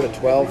work. 4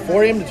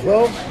 a.m. to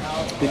 12,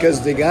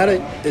 because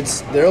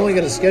they're only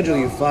going to schedule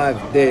you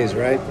 5 days,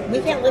 right? We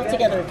can't live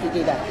together if you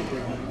do that.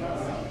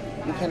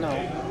 We cannot.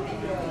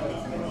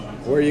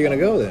 Where are you going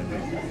to go then?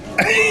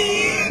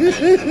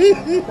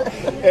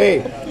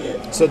 Hey,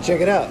 so check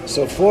it out.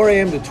 So 4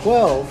 a.m. to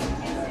 12,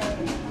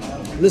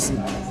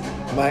 listen,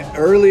 my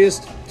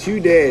earliest 2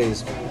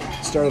 days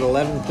start at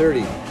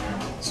 11:30.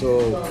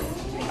 So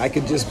I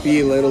could just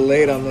be a little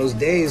late on those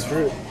days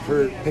for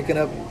picking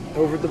up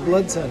over at the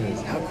Blood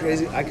Centers. How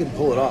crazy. I could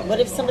pull it off. What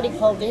if somebody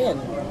called in?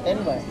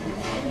 Then what?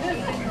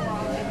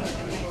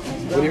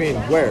 What do you mean?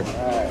 Where?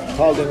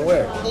 Called in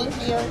where? Thank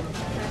you.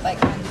 Like,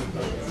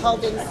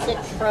 called in sick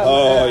from...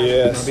 Oh,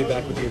 yes. I'll be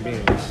back with your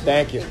beans.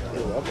 Thank you.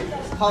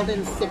 Called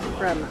in sick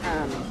from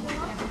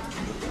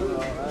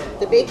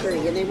The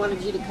bakery, and they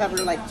wanted you to cover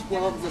like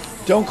 12 to...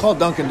 Don't call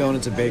Dunkin'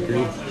 Donuts a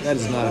bakery. That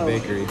is not a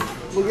bakery.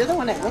 Well, you're the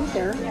one that went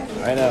there.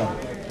 I know.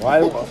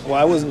 Why? Well,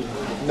 I wasn't.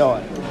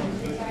 No,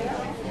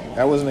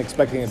 I wasn't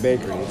expecting a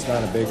bakery. It's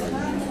not a bakery.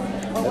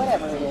 Well,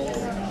 whatever it is.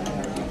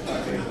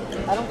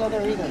 I don't go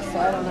there either, so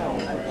I don't know.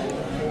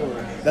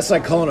 That's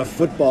like calling a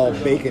football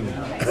bacon.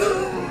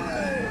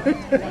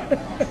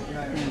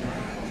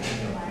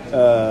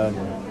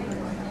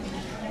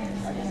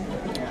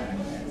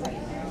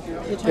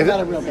 You're talking about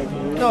a real bakery.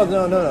 No.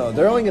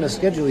 They're only going to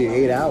schedule you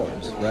 8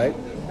 hours, right?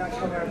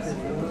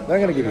 They're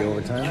going to give you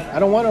overtime. I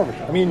don't want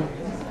overtime. I mean,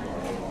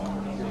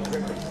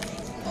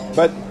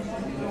 but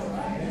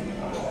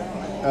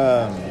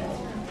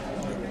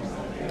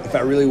if I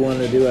really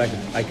wanted to do it,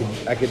 I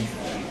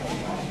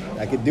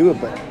could do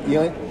it. But the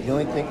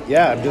only thing,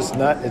 yeah, I'm just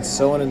not. It's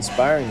so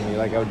uninspiring to me.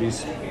 Like I'd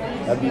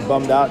be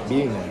bummed out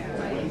being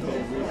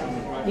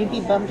there. You'd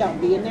be bummed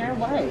out being there?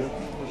 Why?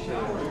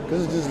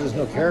 Because there's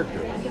no character.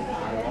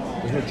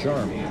 There's no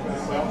charm.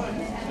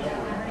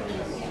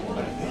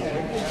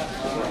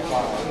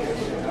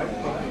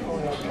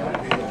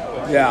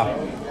 Yeah.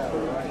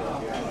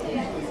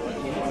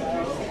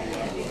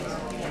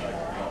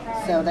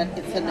 So that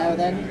it's a no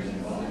then?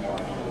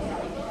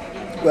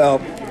 Well,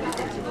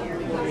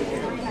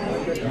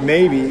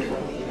 maybe.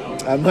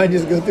 I might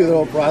just go through the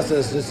whole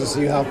process just to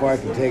see how far I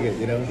can take it,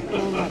 you know?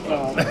 Oh my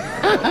God.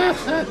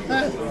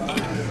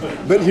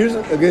 But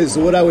okay, so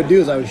what I would do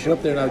is I would show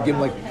up there and I would give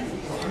them like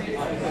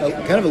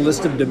kind of a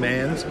list of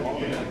demands.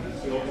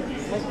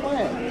 Like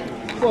what?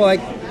 Well,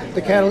 like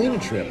the Catalina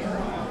trip.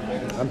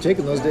 I'm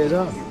taking those days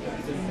off.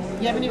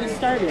 You haven't even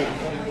started.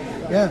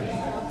 Yeah,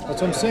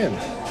 that's what I'm saying.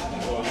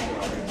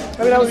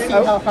 I mean, See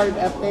how hard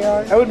up they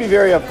are? I would be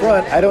very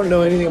upfront. I don't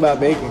know anything about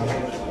baking.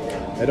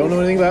 I don't know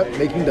anything about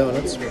making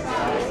donuts.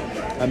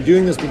 I'm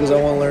doing this because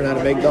I want to learn how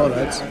to make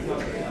donuts.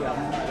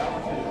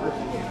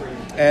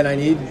 And I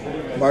need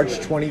March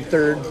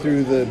 23rd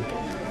through the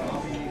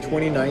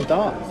 29th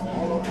off.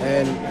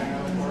 And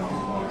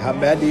how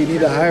bad do you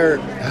need to hire a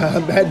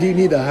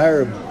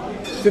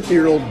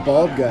 50-year-old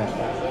bald guy?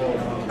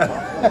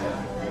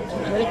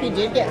 What if you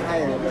did get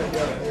hired?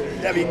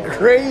 That'd be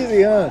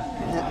crazy, huh?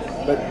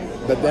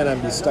 But then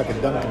I'd be stuck at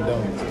Dunkin'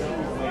 Donuts.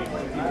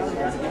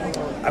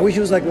 I wish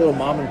it was like a little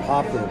mom and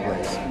pop little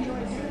place.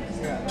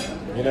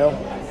 You know?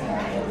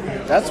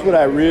 That's what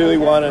I really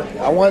want to.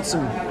 I want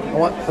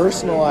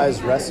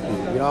personalized recipes.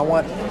 You know, I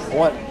want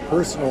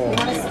personal. You want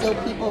to steal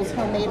people's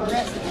homemade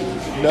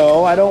recipes?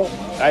 No, I don't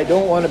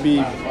want to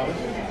be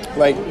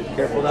like.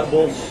 Careful, that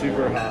bowl's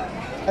super hot.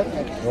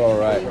 Okay. All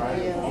right.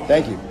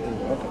 Thank you.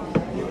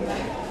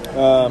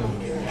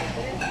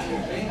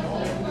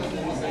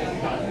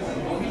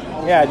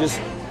 Yeah, just.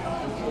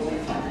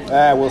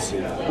 We'll see.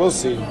 We'll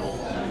see.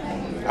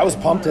 I was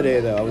pumped today,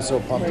 though. I was so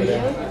pumped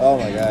today. Oh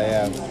my God,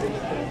 yeah.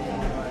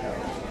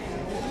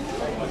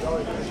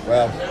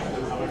 Well,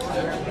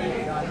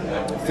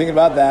 thinking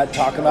about that,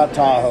 talking about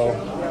Tahoe.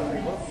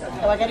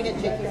 Oh, I gotta get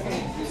Jakey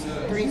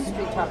some 3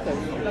 street tacos.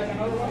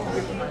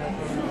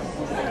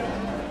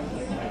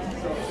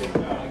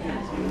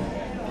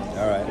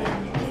 All right.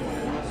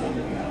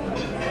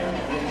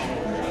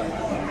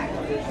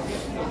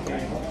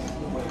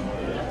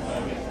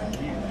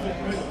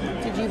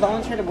 Did you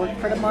volunteer to work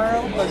for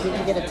tomorrow, or did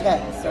you get a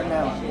text, or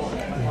no?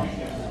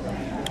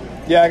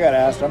 Yeah, I got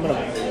asked.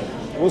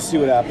 We'll see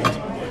what happens.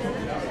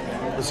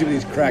 We'll see what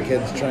these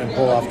crackheads try and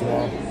pull off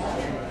tomorrow.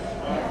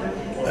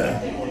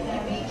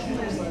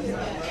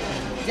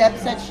 Deb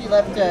said she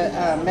left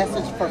a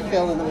message for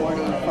Phil in the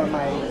morning for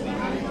my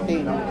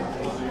thing.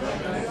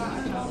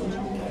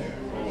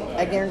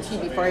 I guarantee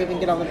before I even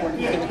get on the board,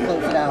 he's going to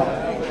close it out.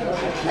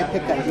 I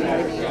pick up, you know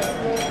what I mean?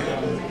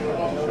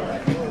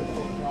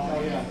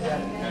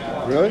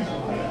 Really?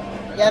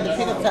 Yeah, the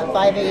pickup's at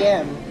 5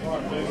 a.m.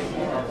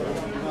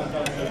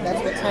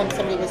 That's what time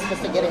somebody was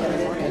supposed to get it in the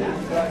morning.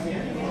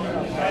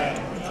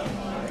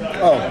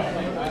 Oh,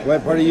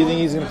 what part do you think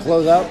he's going to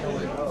close out?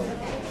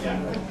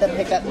 The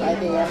pickup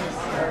 5 a.m.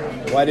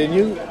 Why don't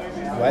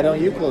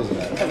you close it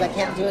out? Because I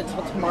can't do it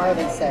till tomorrow,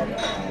 they said.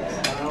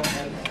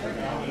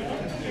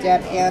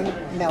 Deb and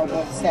Mel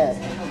both said.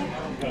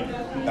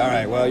 All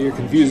right, well, you're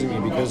confusing me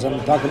because I'm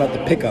talking about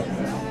the pickup.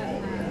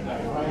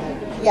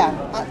 Yeah,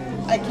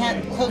 I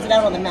can't close it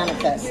out on the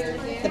manifest.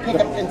 The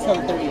pickup until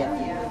the 30th.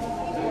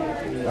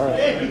 All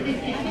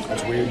right.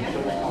 That's weird.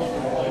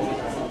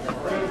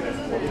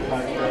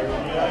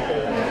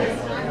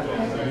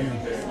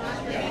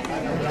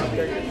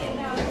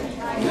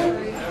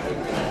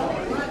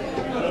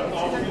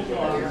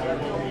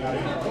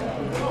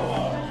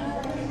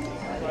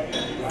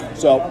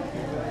 So,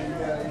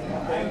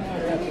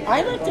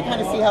 I'd like to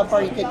kind of see how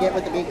far you could get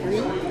with the bakery.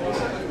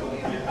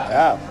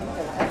 yeah,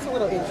 That's a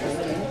little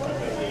interesting.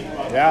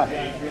 yeah.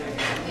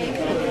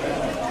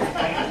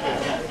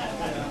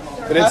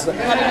 But How it's did it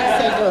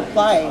say to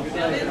apply?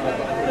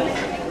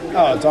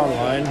 oh, it's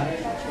online.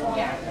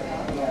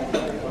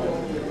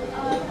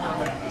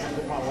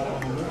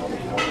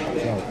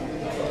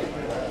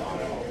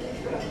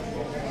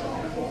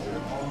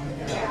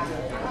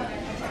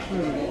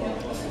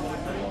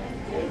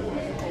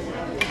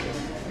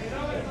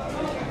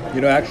 You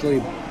know, actually,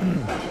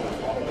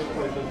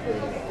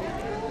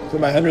 for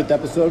my 100th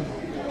episode,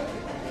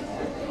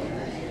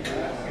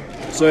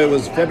 so it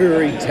was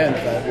February 10th.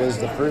 That was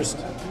the first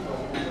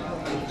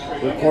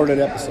recorded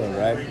episode,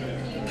 right?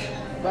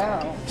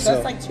 Wow. So So-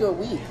 that's like 2 a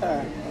week,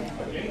 huh?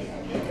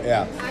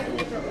 Yeah.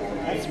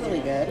 That's really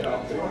good.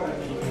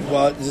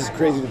 Well, it's just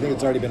crazy to think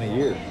it's already been a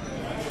year.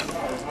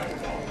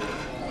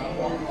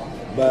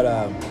 But,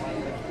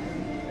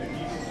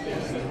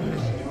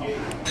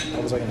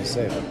 what was I going to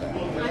say about that?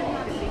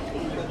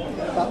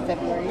 About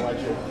February.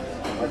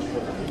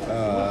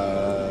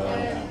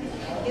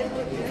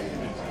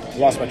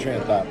 Lost my train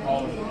of thought.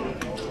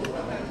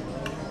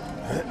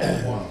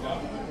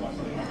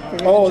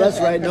 Oh, that's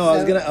right. No, I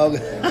was going to...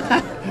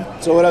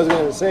 So what I was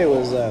going to say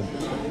was...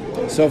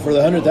 so for the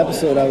 100th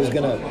episode, I was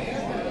going to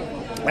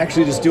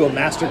actually just do a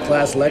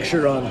masterclass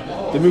lecture on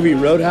the movie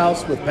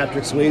Roadhouse with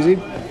Patrick Swayze.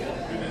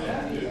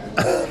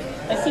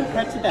 I've seen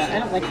parts of that. I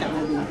don't like that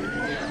movie.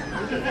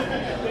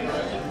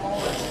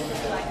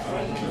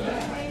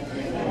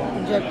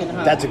 I'm joking,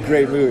 huh? That's a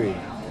great movie.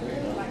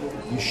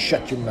 You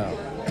shut your mouth.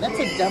 That's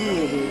a dumb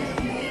movie.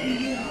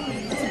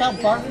 It's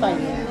about bar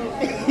fighting.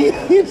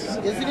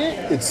 Isn't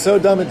it? It's so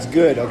dumb, it's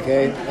good.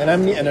 Okay, and I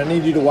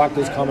need you to walk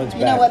those comments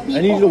You back. know what, I need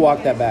people- you to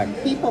walk that back.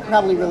 People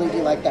probably really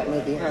do like that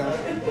movie, huh?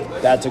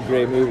 That's a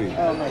great movie.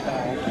 Oh my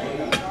god.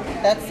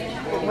 That's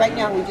right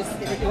now we're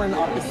in the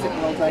opposite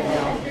world right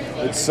now.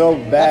 It's so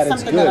bad, That's it's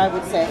something that I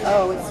good. would say,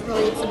 oh,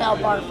 it's about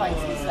bar fights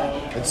and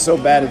stuff. It's so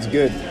bad, it's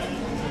good.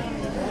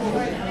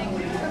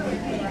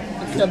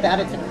 It's so bad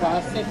it's a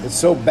classic. It's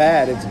so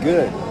bad, it's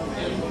good.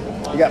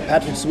 You got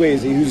Patrick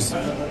Swayze, who's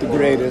the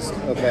greatest.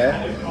 Okay.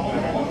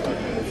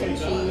 Some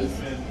cheese.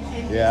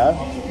 Yeah.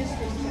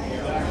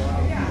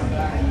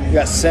 You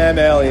got Sam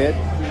Elliott.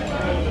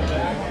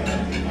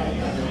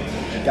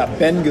 You got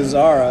Ben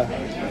Gazzara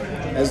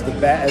as the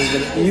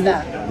evil.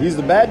 that? He's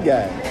the bad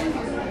guy.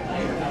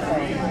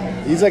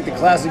 He's like the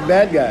classic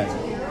bad guy.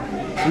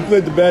 He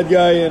played the bad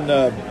guy in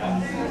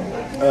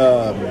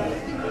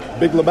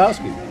Big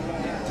Lebowski.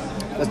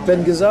 That's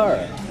Ben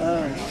Gazzara.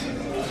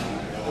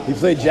 He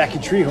played Jackie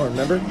Treehorn.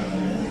 Remember?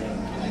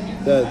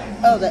 The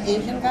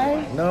Asian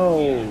guy?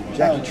 No,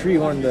 Jackie Oh.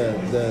 Treehorn,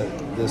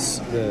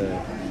 the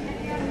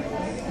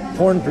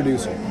porn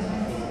producer.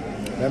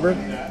 Remember?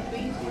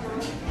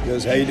 He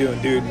goes, "How you doing,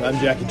 dude? I'm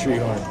Jackie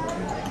Treehorn."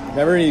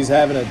 Remember? He's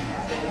having a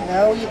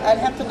No, I'd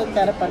have to look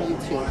that up on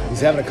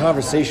YouTube. a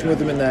conversation with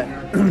him in that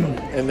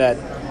in that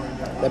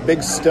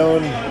big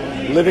stone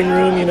living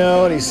room, you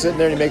know, and he's sitting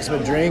there and he makes him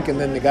a drink, and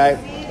then the guy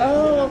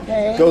Oh,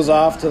 okay. goes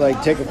off to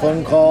like take a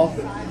phone call,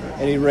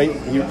 and he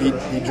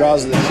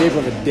draws the shape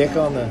of a dick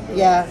on the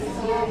Yeah,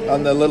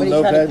 little but he's trying to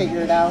notepad.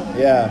 figure it out.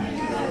 Yeah.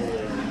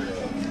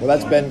 Well,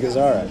 that's Ben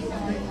Gazzara.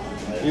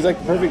 He's like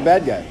the perfect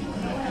bad guy.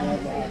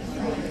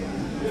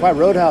 Why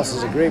Roadhouse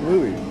is a great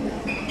movie.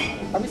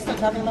 Are we still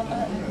talking about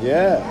that?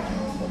 Yeah.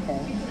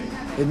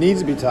 Okay. It needs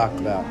to be talked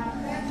about.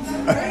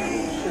 Sure,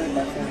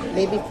 that's it.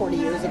 Maybe 40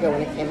 years ago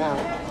when it came out.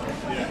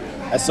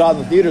 I saw it in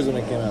the theaters when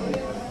it came out.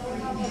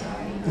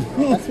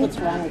 That's what's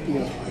wrong with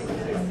you.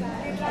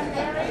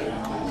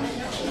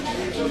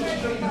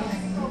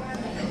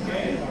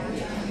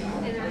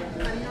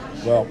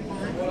 Well,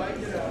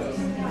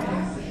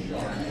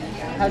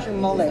 How's your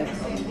mole?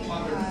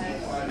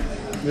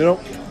 you know,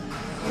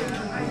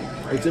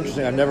 it's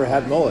interesting. I've never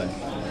had mole,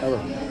 ever.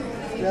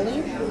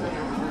 Really?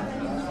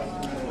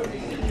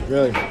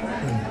 Really.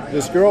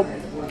 This girl,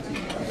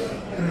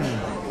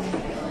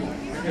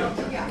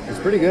 it's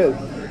pretty good.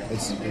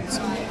 It's.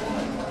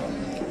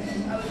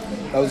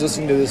 I was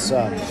listening to this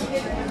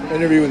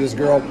interview with this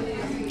girl.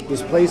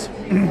 This place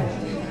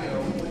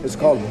is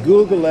called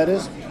Google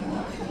Lettuce.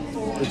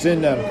 It's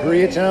in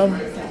Koreatown. I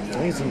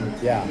think it's in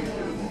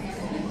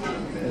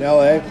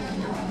LA.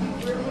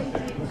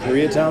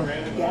 Koreatown.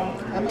 Yeah,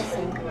 I'm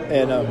listening.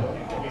 And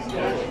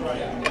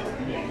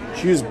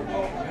she was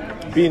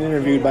being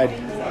interviewed by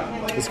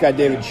this guy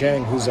David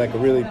Chang, who's like a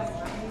really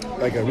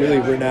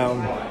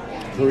renowned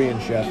Korean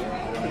chef.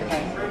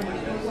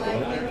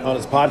 On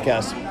his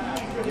podcast,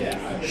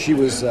 she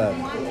was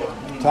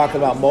talking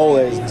about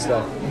moles and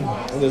stuff.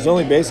 And there's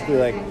only basically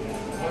like,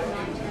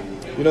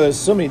 there's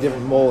so many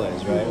different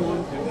moles, right?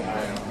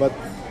 But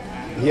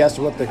he asked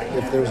her if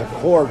there was a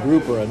core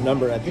group or a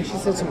number. I think she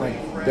said something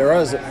like there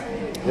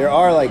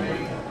are like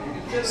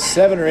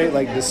 7 or 8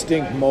 like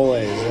distinct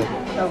moles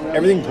that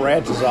everything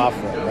branches off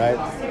from, right?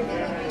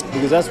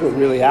 Because that's what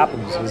really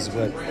happens is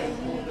what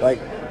like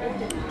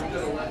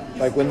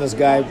when this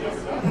guy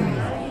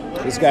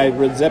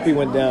Redzepi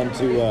went down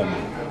to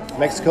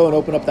Mexico and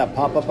opened up that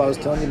pop-up I was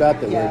telling you about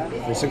that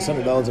were for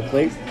 $600 a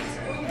plate.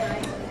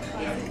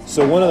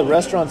 So one of the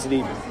restaurants that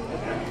he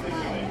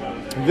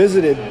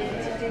visited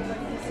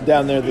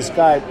down there, this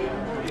guy, I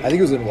think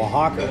it was in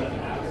Oaxaca.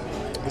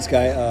 This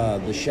guy,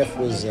 the chef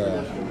was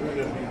I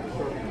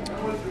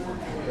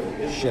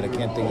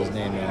can't think of his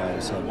name now all of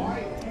a sudden.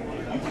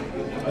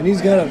 And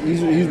he's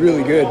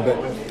really good, but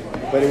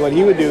what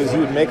he would do is he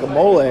would make a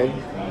mole, and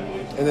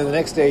then the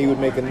next day he would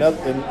make another,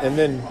 and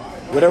then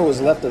whatever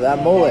was left of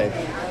that mole,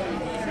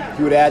 he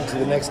he would add to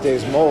the next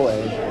day's mole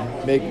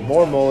and make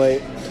more mole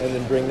and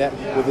then bring that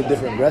with a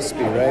different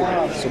recipe,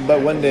 right? So,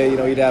 but one day,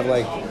 he'd have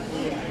like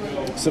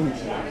some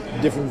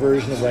different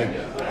version of like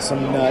some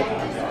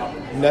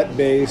nut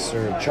base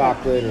or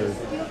chocolate or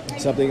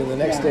something, and the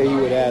next day he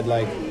would add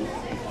like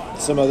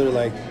some other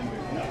like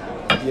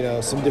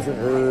some different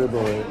herb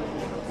or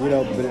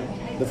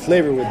but the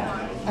flavor would.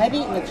 I've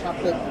eaten the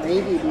chocolate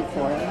gravy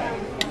before.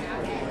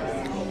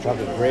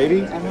 Chocolate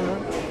gravy?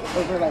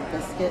 Over like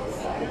biscuits.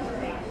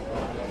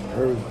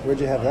 Where'd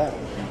you have that?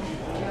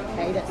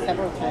 I ate it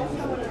several times.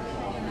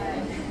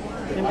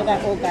 Remember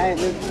that old guy I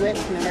lived with?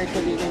 Remember I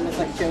told you his name was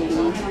like Joe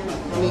Lee?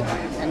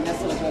 And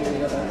Nessa was really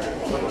little.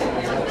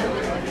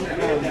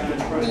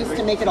 We used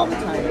to make it all the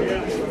time.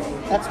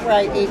 That's where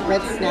I ate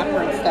red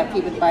snapper and stuff. He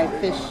would buy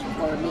fish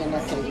for me and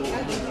Nessa.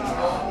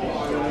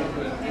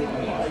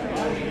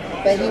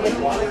 But he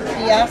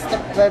asked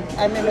if,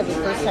 I remember the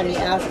first time he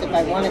asked if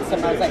I wanted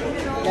some. I was like,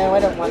 no, I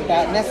don't want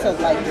that. Nessa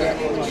liked it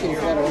when she was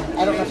little.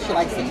 I don't know if she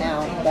likes it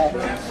now, but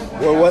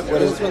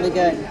it was really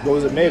good. What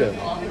was it made of?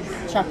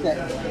 Chocolate.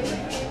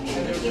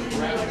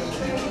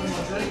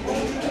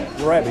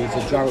 You're right, but you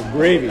said chocolate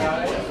gravy.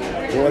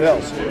 What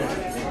else?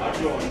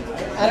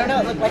 I don't know.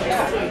 It looked like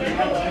that.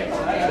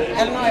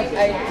 I don't know.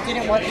 I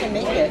didn't watch him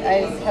make it.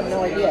 I have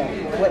no idea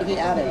what he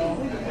added.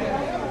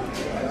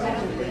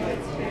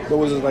 But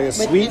was it like a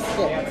sweet?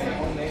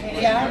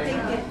 Yeah.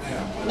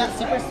 Not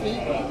super sweet.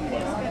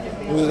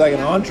 Was it like an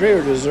entree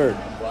or dessert?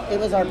 It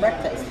was our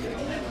breakfast.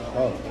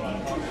 Oh.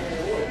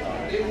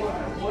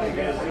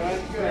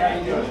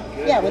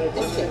 Yeah, with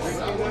biscuits.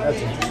 That's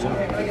interesting.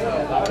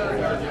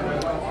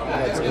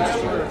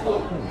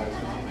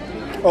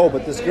 Oh,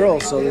 but this girl,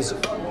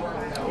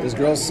 this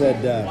girl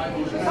said,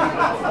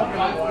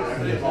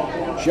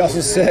 she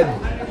also said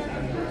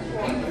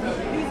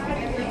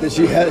that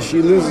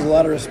she loses a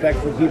lot of respect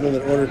for people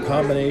that order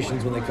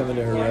combinations when they come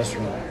into her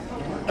restaurant.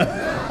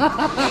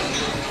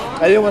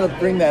 I didn't want to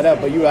bring that up,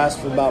 but you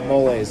asked about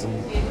moles,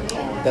 and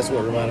that's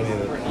what reminded me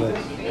of it. But,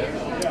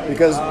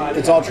 because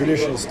it's all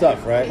traditional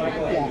stuff, right?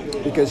 Yeah.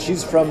 Because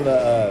she's from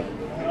the,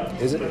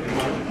 is it?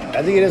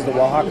 I think it is the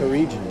Oaxaca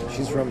region.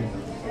 She's from,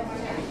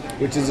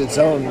 which is its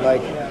own,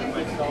 like,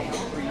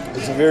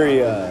 it's a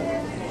very,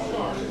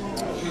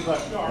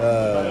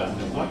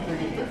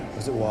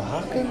 was it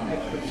Oaxaca?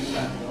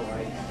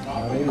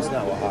 No, maybe it's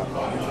not Oaxaca.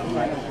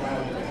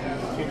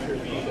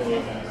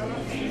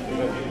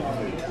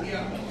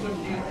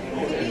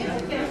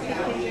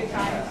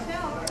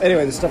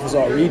 Anyway, this stuff is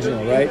all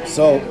regional, right?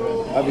 So,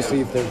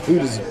 obviously, if their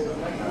food is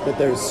that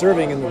they're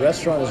serving in the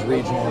restaurant is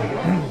regional,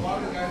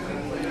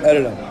 I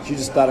don't know. She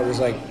just thought it was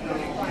like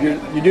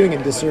you're doing a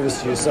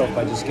disservice to yourself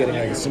by just getting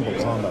like a simple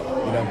combo,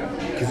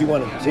 because you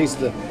want to taste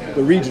the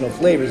regional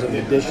flavors of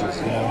the dishes,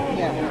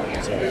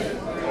 Yeah. So,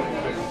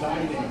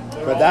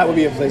 but that would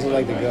be a place I'd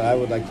like to go. I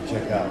would like to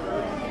check out.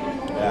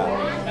 Yeah.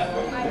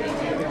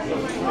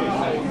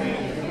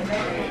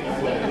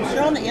 I'm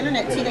sure on the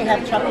internet too they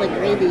have chocolate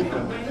gravy.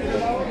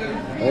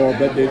 Oh, I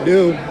bet they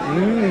do.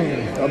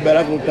 I bet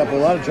I've looked up a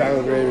lot of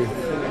chocolate gravy.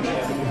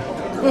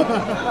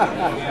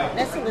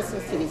 Nessa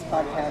listens to these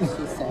podcasts,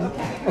 she said.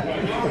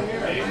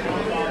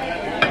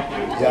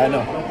 Yeah, I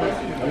know.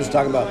 I'm just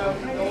talking about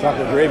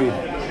chocolate gravy.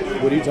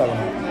 What are you talking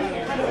about?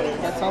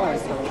 That's all I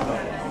was talking about.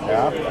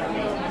 Yeah.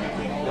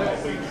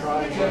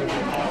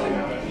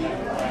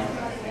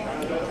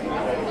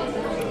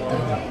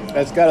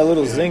 It's got a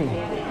little zing.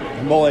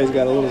 The mole's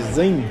got a little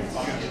zing.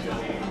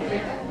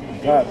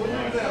 God.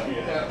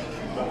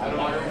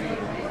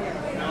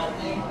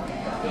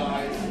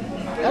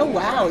 Oh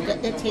wow,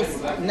 it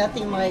tastes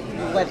nothing like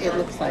what it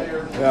looks like.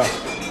 Yeah.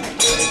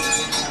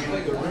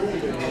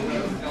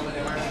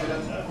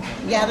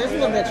 Yeah, there's a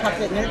little bit of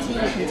chocolate in there too, you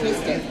can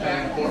taste it.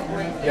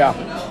 Yeah.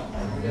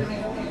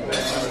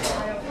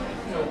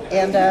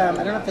 And I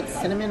don't know if it's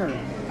cinnamon or I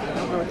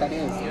don't know what that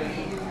is.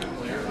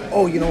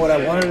 Oh, you know what I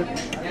wanted?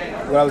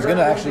 What I was going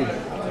to actually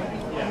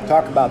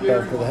talk about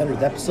though for the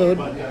 100th episode,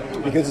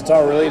 because it's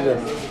all related to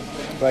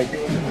like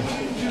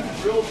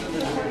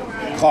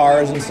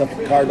cars and stuff,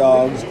 car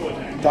dogs,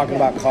 talking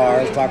about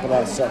cars, talking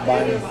about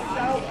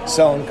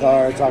selling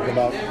cars, talking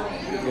about,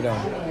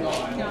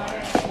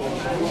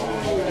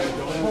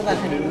 Hold on,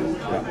 honey.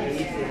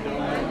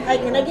 Hi,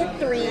 can I get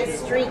 3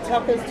 street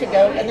tacos to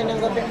go and then a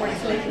little bit more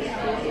tea?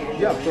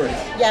 Yeah, of course.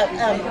 Yeah,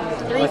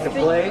 3 Like a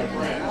street. plate?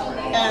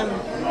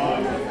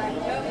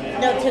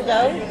 No, to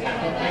go?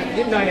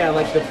 No, yeah,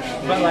 like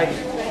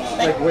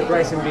with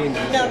rice and beans.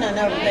 No,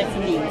 rice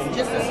and beans.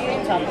 Just the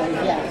street tacos,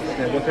 yeah.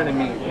 Okay, what kind of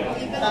meat?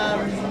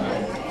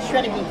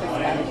 Shredded beef is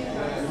fine.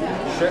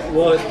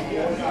 Well,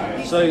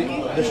 so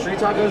the street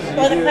tacos,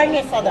 Oh, the carne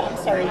asada, I'm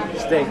sorry.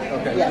 steak,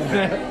 okay. Yes.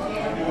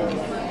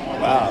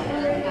 Wow.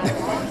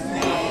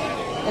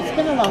 It's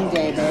been a long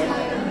day, babe.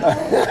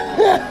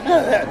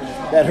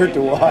 That hurt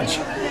to watch.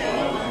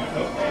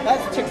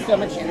 That took so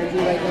much energy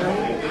right now.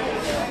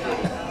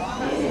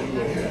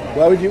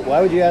 Why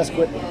would you ask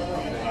what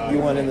you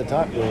want in the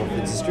taco if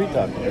it's a street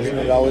taco? Isn't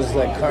it always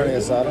like carne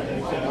asada?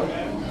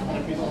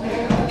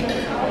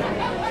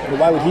 But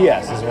why would he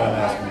ask is what I'm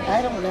asking.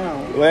 I don't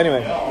know. Well,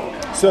 anyway,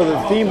 so the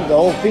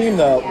whole theme,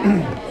 though,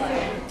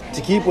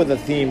 to keep with the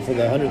theme for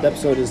the 100th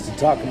episode is to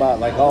talk about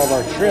like all of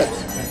our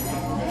trips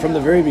from the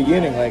very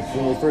beginning, like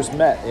when we first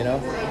met, you know.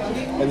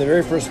 And the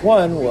very first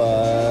one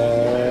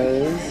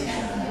was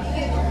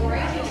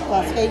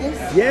Las Vegas?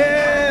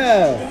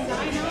 yeah,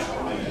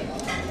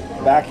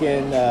 back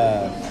in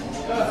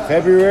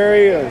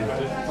February of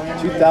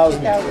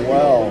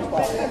 2012.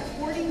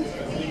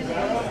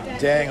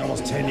 Dang,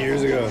 almost 10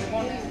 years ago.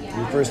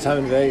 Your first time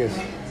in Vegas.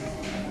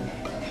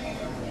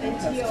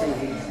 That's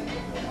crazy.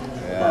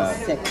 Yeah. I was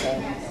sick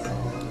though.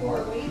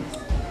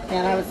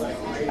 Man, I was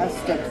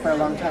stoked for a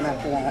long time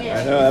after that. I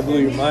know, that blew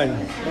your mind.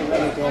 It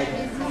really did.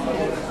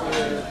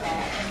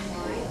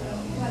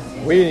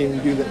 We didn't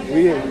even do that.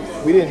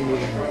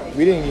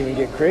 We didn't even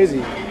get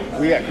crazy.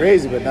 We got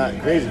crazy, but not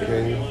crazy.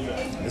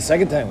 The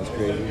second time was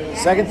crazy. The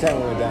second time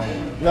we went down.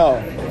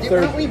 No, the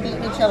third. Weren't we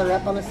beating each other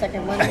up on the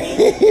second one?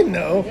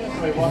 No.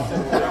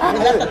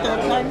 Was that the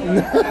third time?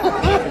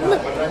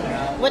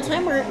 What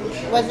time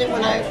was it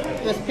when I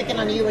was picking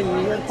on you and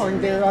you were pouring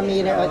beer on me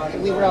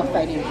and we were all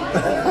fighting?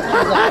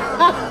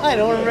 I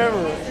don't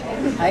remember.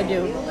 I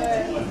do.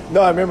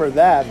 No, I remember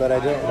that, but I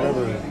don't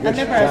remember. I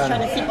remember I was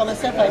trying to sleep on the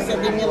sofa. I said,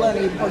 leave me alone,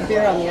 and you poured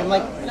beer on me. I'm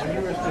like,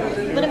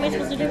 what am I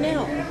supposed to do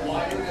now?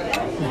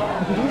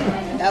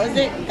 That was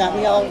it. Got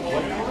me all...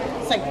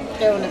 It's like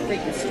throwing a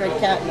freaking stray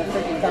cat in a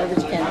freaking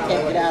garbage can.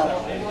 Can't get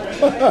out.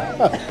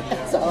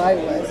 That's all I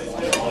was.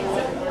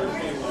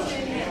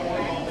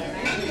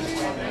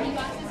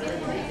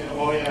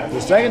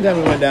 The second time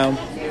we went down,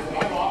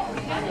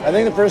 I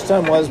think the first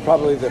time was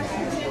probably the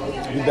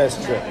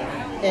best trip.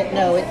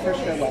 No, it for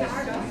sure was.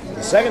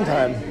 The second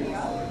time,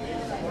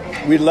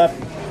 we left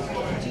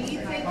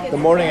the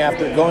morning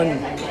after going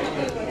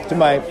to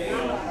my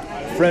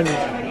friend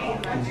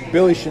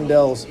Billy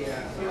Schindell's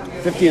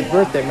 50th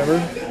birthday, remember?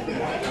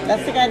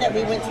 That's the guy that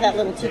we went to that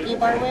little tiki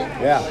bar with?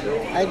 Yeah.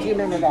 I do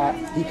remember that.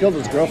 He killed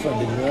his girlfriend,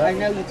 did you know I that?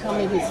 know you told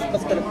me he's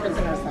supposed to go to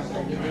prison or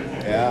something.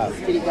 Yeah.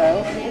 Did he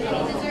go?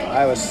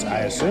 I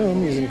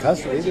assume he's in Do you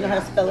custody. know how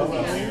to spell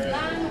his name?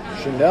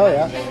 Schindell,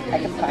 yeah. I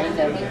can find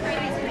him.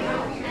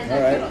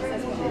 All right.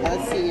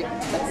 Let's see.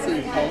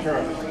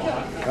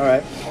 Okay. All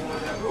right.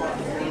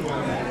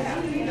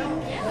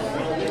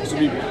 This would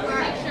be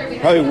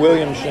probably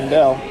William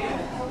Schindell.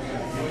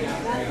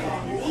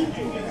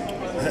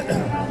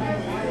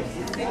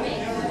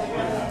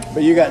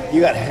 But you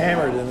got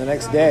hammered, and the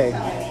next day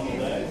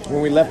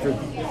when we left for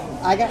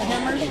I got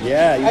hammered?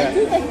 yeah, I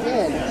think I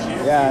did.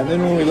 yeah, and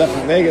then when we left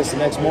for Vegas the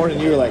next morning,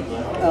 you were like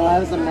Oh, I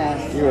was a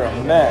mess. you were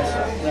a mess.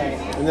 Right.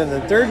 And then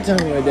the third time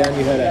we went down,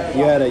 you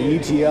had a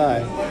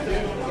UTI,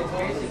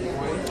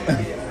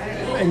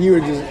 and you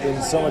were just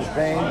in so much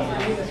pain.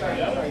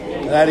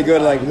 And I had to go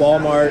to like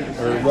Walmart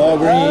or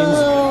Walgreens.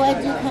 Oh, I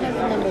do kind of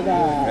remember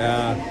that.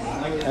 Yeah,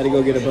 I had to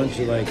go get a bunch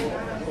of like.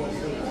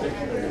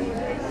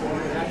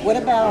 What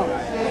about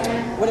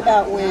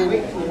when me,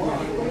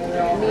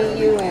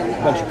 you, and A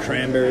bunch of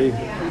cranberry. you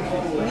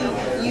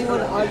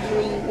and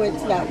Audrey went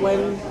to that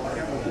one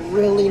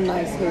really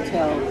nice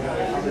hotel,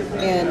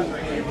 and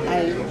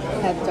I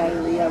had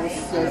diarrhea. I was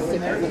so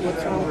sick. I was like,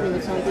 what's wrong with me?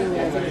 What's wrong with me?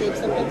 I was like, babe,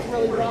 something's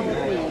really wrong with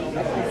me.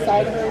 My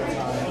side hurts,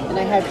 and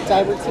I had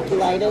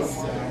diverticulitis.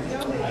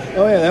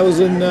 Oh yeah, that was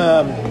in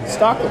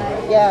Stockholm.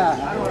 Yeah.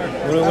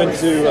 When we I went was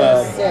to,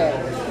 so sick.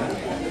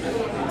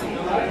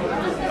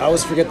 I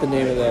always forget the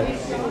name of that.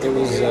 It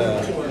was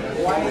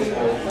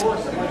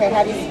Okay,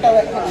 how do you spell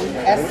it, honey?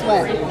 S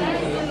what?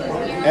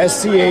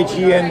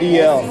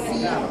 SCHENDL.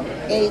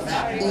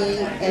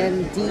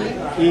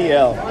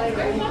 CHENDEL.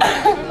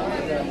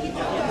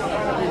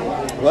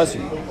 Bless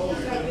you.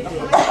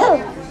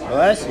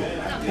 Bless you.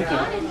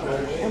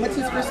 And what's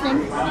his first name?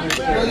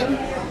 William?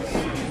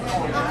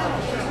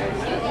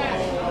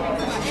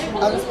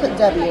 I'll just put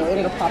W and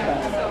it'll pop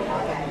up.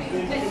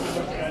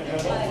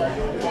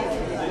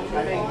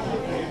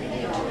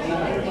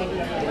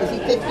 Is he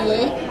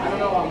 58?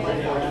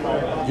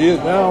 He is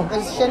now.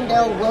 Is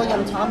Schindel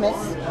William Thomas?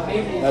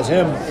 That's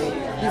him.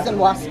 He's in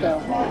Wasco.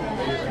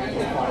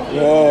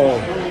 Whoa.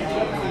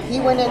 He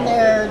went in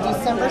there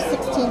December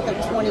 16th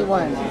of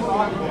 21.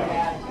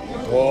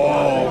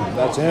 Whoa.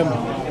 That's him.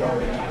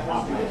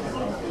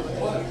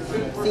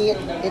 See,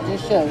 it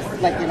just shows.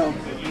 Like, it'll...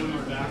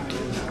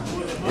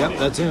 Yep,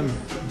 that's him.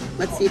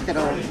 Let's see if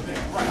it'll...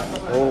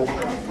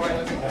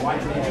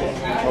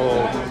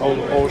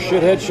 Oh,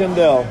 shithead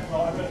Schindel.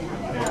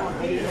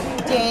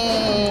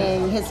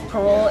 Dang, his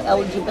parole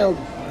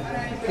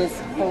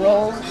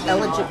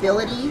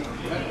eligibility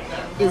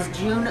is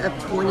June of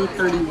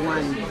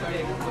 2031.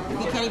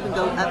 He can't even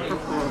go up for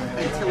parole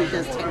until he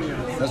does 10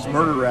 years. That's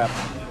murder rap.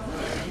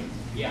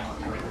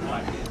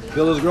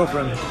 Killed his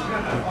girlfriend.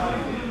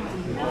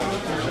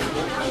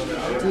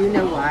 Do you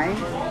know why?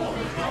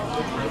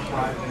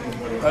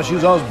 She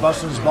was always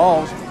busting his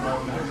balls.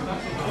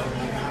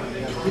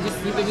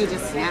 You think he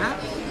just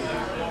snapped?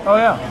 Oh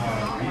yeah.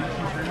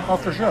 Oh,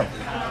 for sure.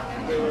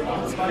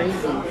 It's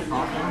crazy.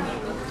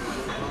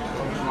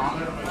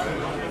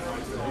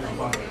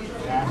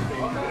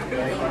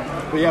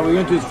 But yeah, we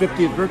went to his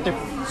 50th birthday.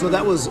 So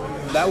that was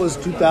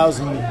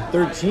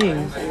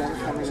 2013.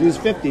 So he was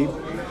 50.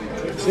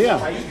 So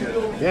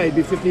yeah, he'd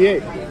be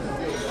 58.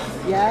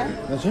 Yeah?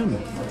 That's him.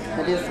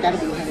 But it's got to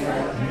be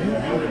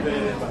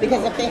him.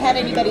 Because if they had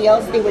anybody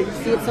else, they would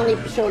see it's only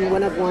showing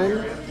one of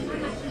one.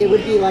 It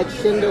would be like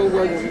Shindle,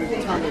 William,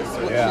 Thomas,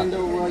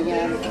 Shindle,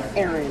 William,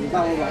 Aaron,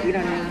 blah, blah, blah. You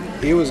know what I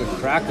mean? He was a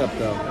crack up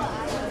though.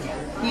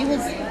 He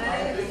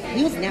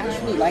was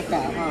naturally like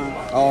that,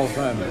 huh? All the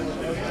time.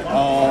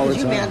 All the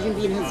Could you time. imagine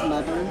being his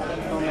mother?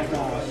 Oh my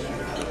gosh.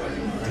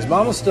 His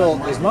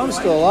mom's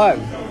still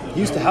alive. He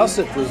used to house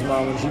sit for his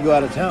mom when she'd go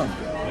out of town.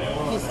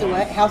 He used to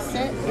what? House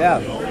sit? Yeah.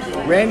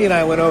 Randy and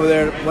I went over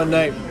there one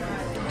night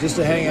just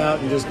to hang out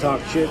and just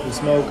talk shit and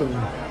smoke and,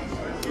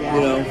 Yeah.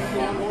 you know,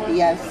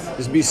 Yes.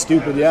 just be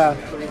stupid, yeah.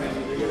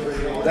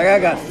 That guy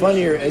got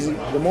funnier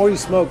the more he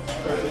smoked,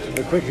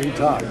 the quicker he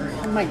talked.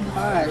 Oh my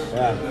gosh.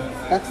 Yeah.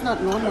 That's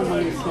not normal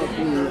when you smoke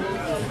weed.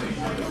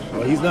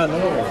 Well, he's not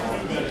normal.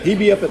 He'd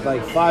be up at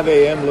like 5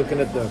 a.m. looking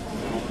at the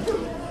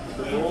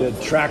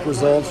track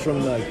results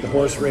from like the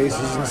horse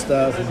races and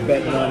stuff and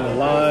betting on the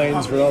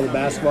lines for all the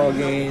basketball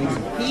games.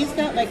 He's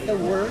got like the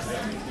worst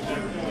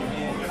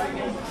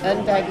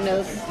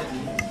undiagnosed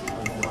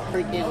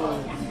freaking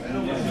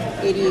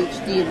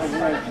ADHD in the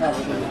world,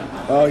 probably.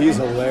 Oh, he's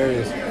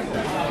hilarious.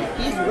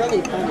 He's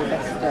really funny,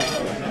 but stuff.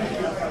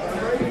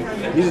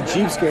 He's a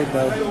cheapskate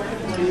though.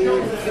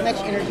 Dude, too much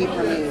energy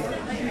for me.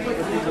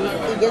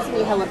 He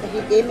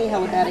gave me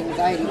hella bad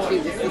anxiety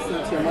too, just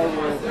listening to him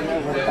over and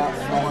over about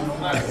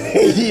stuff.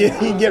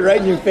 He'd get right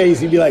in your face.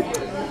 He'd be like,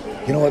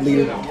 you know what,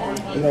 leader?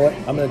 You know what?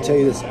 I'm going to tell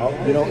you this.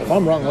 If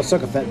I'm wrong, I'll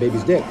suck a fat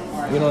baby's dick.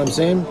 You know what I'm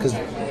saying? Because,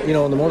 in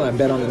the morning I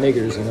bet on the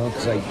niggers,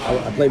 because I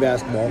play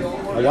basketball.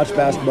 I watch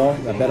basketball.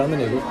 I bet on the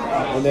nigger.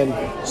 And then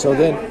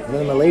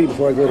my lady,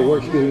 before I go to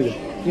work, she gives me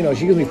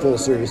she gives me full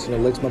service.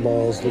 Licks my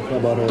balls, licks my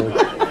butthole.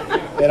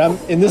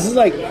 and this is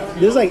like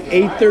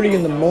 8:30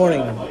 in the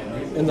morning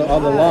on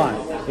the lot.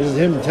 This is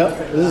him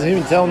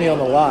telling me on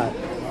the lot.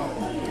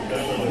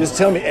 Just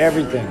tell me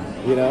everything,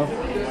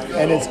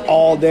 And it's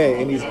all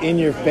day, and he's in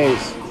your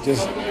face. And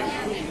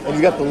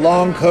he's got the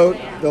long coat,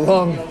 the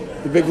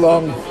big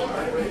long,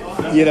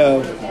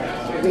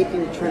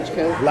 Raping trench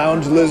coat.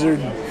 lounge lizard,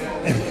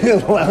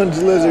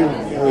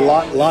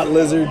 lot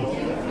lizard,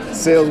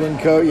 salesman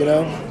coat,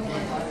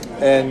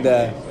 and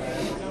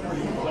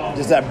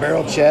just that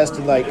barrel chest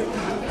and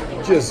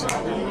just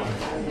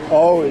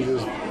always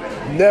just.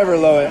 Never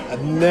low. I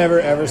never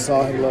ever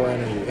saw him low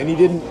energy, and he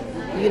didn't.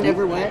 You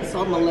never what?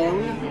 Saw him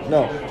alone?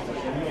 No,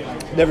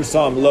 never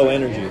saw him low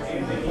energy,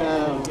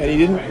 and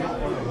he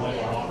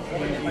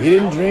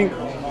didn't drink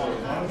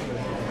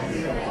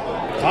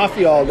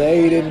coffee all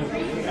day.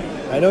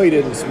 I know he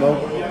didn't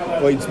smoke.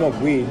 Well, he'd smoke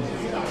weed.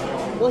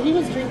 Well, he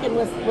was drinking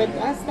with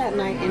us that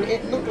night, and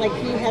it looked like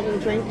he hadn't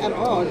drank at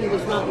all. He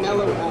was not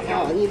mellow at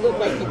all. He looked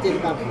like he did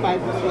about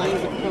 5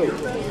 lines of coke.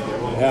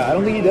 Yeah, I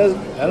don't think he does.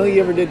 I don't think he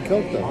ever did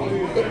coke though.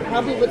 It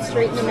probably would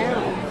straighten him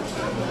out.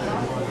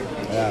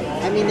 Yeah.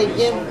 I mean, they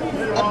give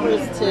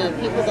uppers to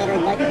people that are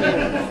like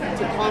him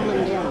to calm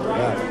them down.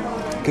 Yeah.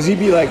 Because he'd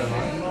be like,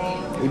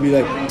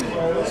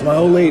 it's my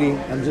old lady.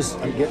 I'm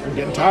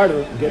getting tired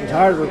of her. I'm getting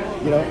tired of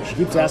her. She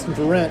keeps asking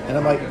for rent, and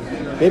I'm like,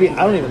 baby,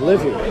 I don't even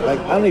live here. I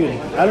don't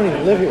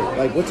even live here.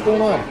 What's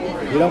going on?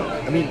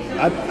 I mean,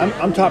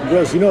 I'm top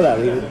gross. You know that,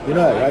 leader. You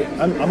know that, right?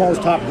 I'm always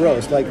top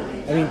gross.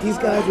 These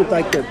guys with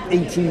their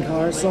 18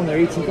 cars, selling their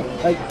 18 cars.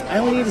 I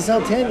only need to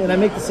sell 10, and I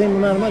make the same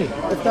amount of money,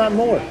 if not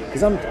more.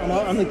 Because I'm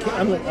the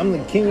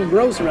king of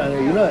gross around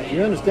here. You know that.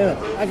 You understand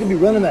that? I could be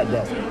running that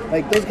desk.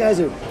 Those guys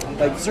are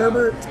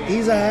Cerber.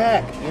 He's a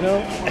hack.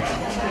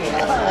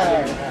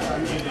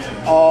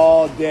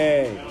 All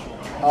day.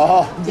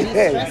 Did he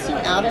stress you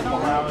out at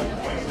all?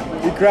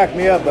 He cracked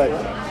me up, but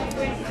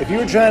if you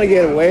were trying to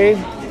get away,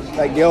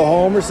 go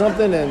home or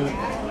something, and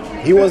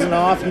he wasn't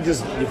off,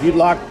 if you'd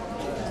lock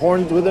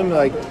horns with him,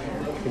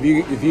 if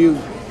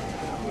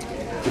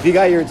he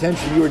got your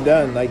attention, you were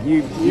done.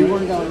 You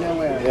weren't going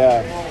nowhere.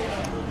 Yeah.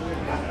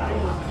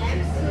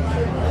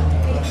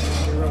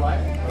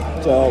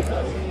 So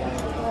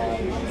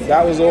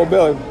that was old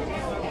Billy.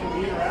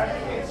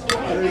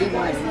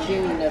 31,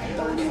 June of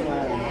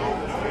 31.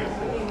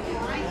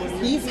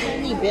 He's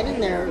only been in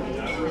there.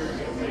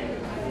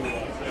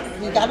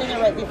 He got in there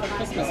right before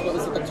Christmas. What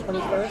was it, the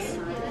 21st?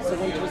 So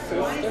winter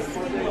solstice.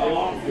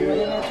 You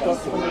went in there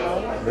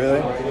 12/21.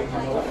 Really?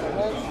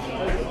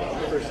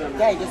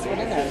 Yeah, he just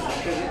went in there.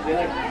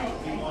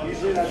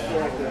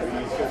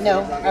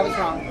 No, I was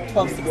wrong.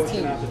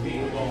 12/16. He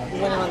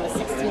went in on the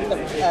 16th of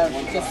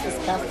just this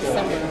past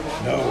December.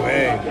 No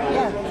way.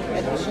 Yeah,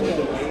 at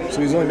Michigan. So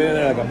he's only been in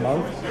there a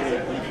month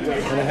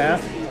and a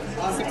half?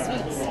 6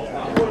 weeks.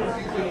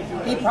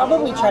 He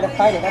probably tried to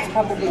fight it. That's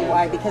probably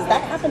why, because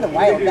that happened a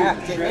while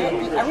back, didn't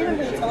it? I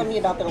remember you telling me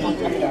about that a long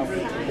time ago.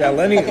 Yeah,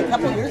 Lenny. A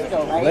couple years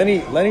ago,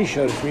 right? Lenny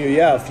showed it to me.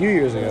 Yeah, a few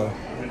years ago.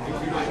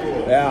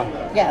 Yeah.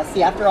 Yeah.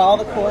 See, after all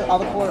the court,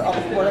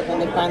 when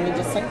they finally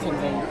just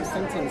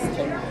sentenced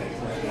him.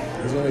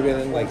 He's only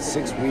been in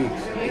 6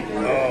 weeks.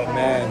 Oh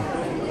man.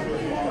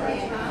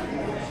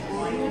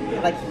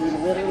 like he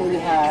literally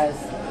has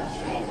 9.5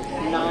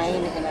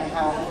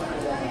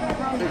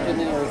 freaking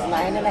years,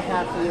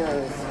 9.5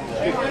 years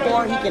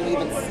before he can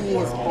even see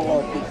his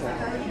parole people.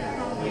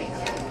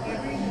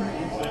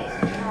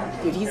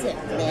 Dude, he's it,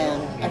 man.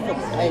 I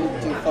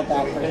do feel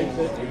bad for him.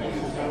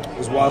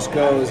 Is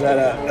Wasco, is that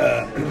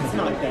It's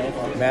not good.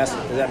 mass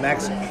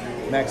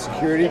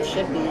security? It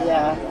should be,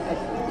 yeah.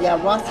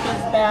 Yeah,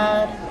 Roscoe's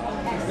bad.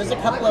 There's a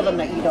couple of them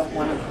that you don't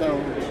want to go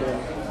to.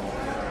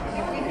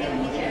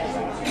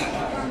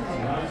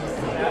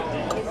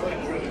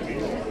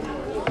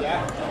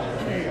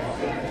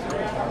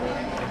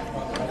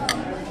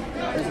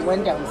 There's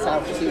one down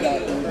south too that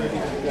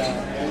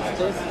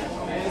there's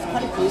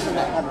quite a few of them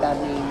that have bad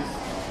names.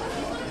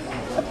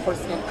 Of course,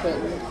 San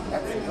Quentin,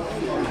 that's a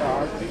super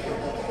dog.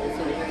 It's a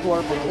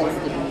horrible place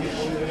to be.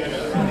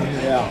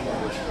 Yeah.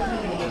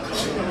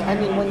 I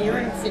mean, when you're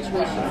in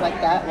situations like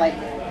that, like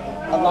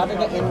a lot of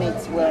the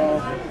inmates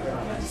will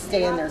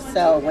stay in their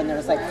cell when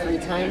there's like free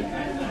time.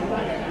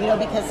 You know,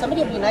 because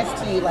somebody will be nice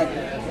to you, like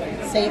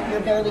say if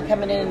you're barely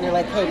coming in and you're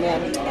like, hey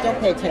man, don't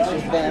pay attention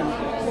to them,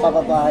 blah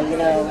blah blah. You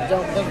know,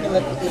 don't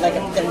look at you like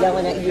if they're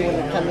yelling at you when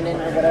you're coming in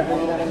or whatever.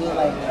 You know what I mean?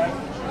 Like,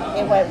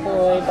 hey white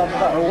boy, blah blah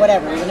blah, or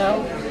whatever. You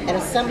know. And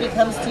if somebody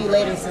comes to you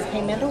later and says, hey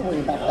man, don't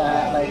worry about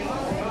that. Like,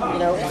 you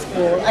know, it's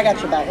cool. I got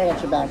your back,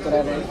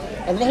 whatever.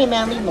 And then, hey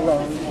man, leave him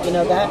alone. You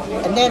know that?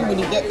 And then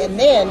and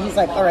then he's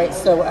like, all right,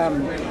 so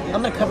I'm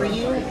going to cover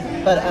you,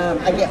 but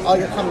I get all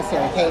your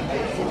commissary, okay?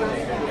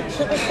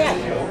 Shit like that.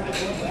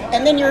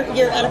 And then you're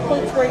at a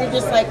point where you're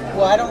just like,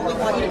 well, I don't really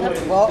want you to come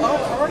to, well,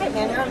 all right,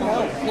 man, you're on your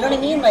own. You know what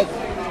I mean? Like,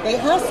 they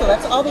hustle.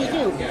 That's all they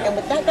do. And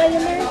with that guy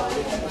in there,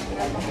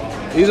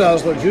 He's a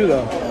hustler too,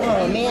 though.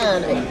 oh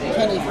man,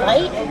 can he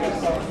fight?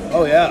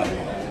 Oh yeah.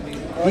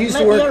 Well, He used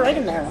to might be work. all right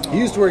in there. He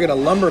used to work at a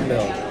lumber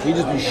mill. He'd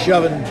just be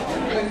shoving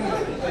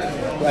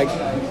like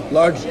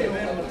large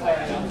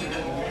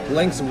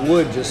lengths of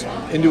wood just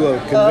into a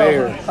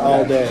conveyor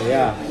all day.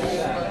 Yeah.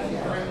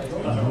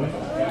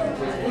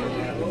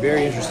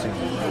 Very interesting.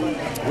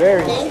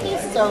 Very Thank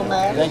interesting. you so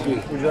much. Thank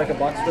you. Would you like a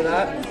box for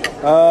that?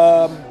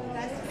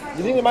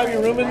 You think there might be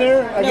room in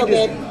there? No,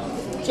 babe.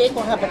 Jake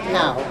will have a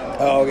cow.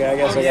 Oh, okay. I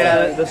guess I got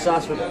Yeah, it. the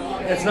sauce would.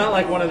 It's not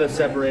like one of the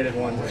separated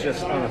ones. It's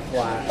just on a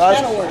flat.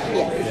 That'll work,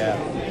 yes. Yeah.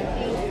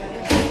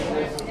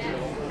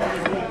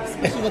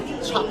 Especially with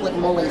the chocolate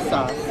mole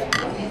sauce.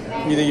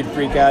 You think you'd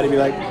freak out? He'd be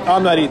like, oh,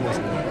 I'm not eating this.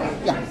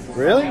 Yeah.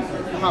 Really?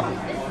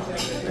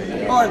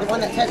 Or the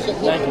one that touched it.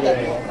 He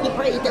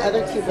probably ate the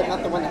other two, but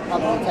not the one that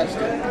probably touched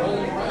it.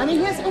 I mean,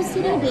 he has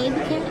OCD, babe.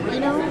 You can't, you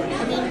know?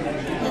 I mean,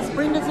 his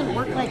brain doesn't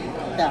work like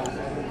that.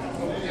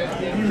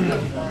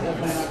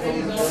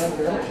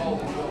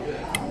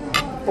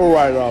 All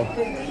right,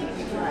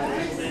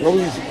 what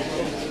was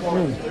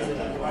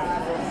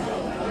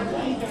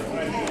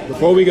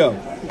Before we go,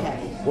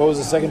 what was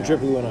the second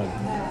trip we went on?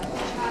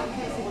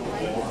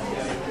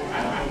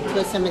 To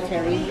a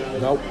cemetery.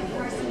 Nope.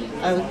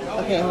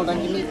 Okay, hold on.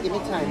 Give me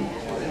time.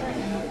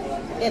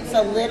 It's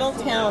a little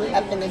town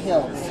up in the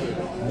hills.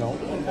 No.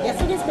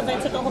 Yes, it is, because I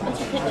took a whole bunch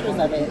of pictures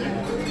of it.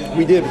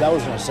 We did, but that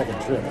was our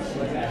second trip.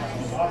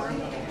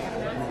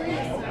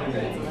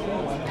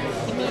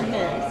 Give me a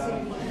hint.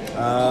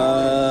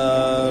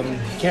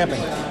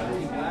 Camping.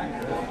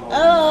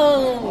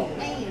 Oh!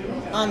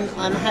 On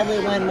Highway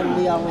 1 when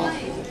we all went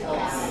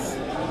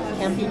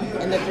camping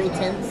in the 3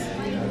 tents.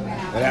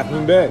 At Half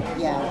Moon Bay.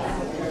 Yeah.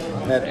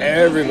 Had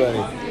everybody.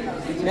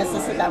 Nessa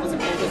said that was the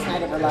greatest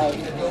night of her life.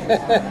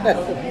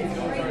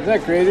 Isn't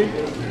that crazy?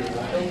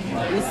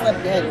 We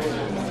slept good.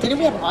 Didn't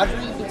we have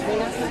Audrey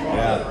between us?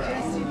 Yeah.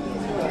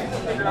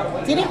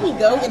 Didn't we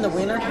go in the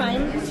winter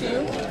time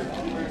too?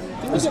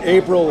 It was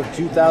April of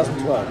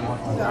 2012.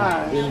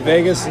 Gosh. In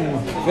Vegas in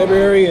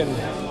February and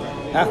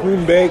Half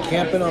Moon Bay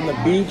camping on the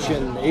beach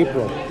in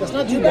April. That's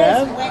not too You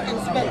guys bad. went and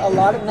spent a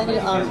lot of money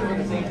on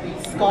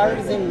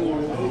scarves and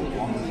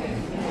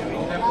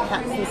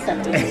hats and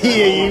stuff.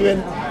 Yeah,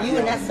 even. You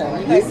and Nessa,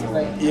 you guys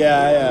split.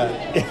 Yeah.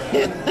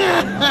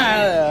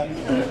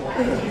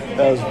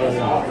 That was funny.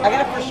 I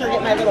gotta for sure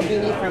get my little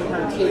beanie from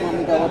her too when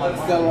we go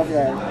over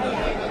there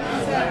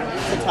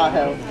to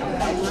Tahoe. I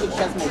think she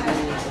has my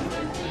beanie.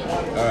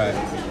 All right.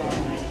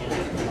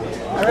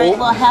 All right.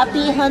 Well,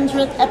 happy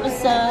 100th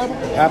episode.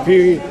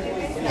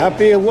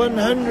 Happy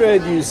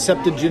 100, you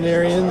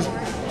septuagenarians.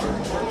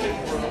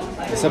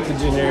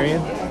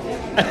 Septuagenarian.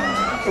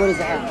 What is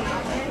that?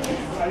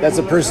 That's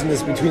a person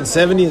that's between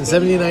 70 and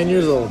 79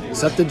 years old.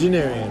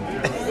 Septuagenarian.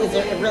 Is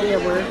it really a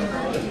word?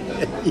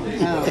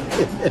 Oh.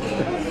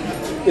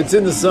 It's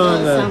in the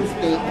song. Well, it sounds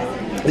big.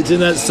 It's in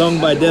that song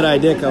by Dead Eye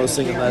Dick I was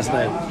singing last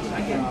night.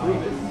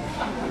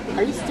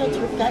 Are you still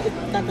got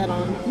that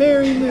on?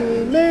 Mary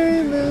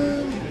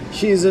Moon,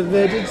 she's a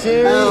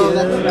vegetarian. Oh,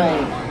 that's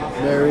right.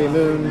 Mary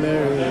Moon.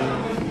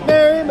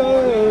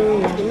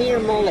 Give me your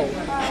mole.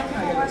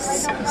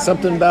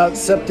 Something about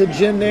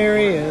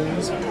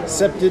septuagenarians. That's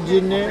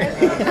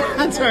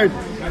hard.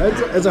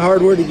 That's a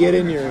hard word to get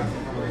in your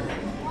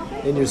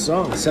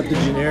song.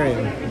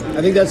 Septuagenarian.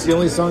 I think that's the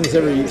only song that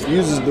ever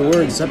uses the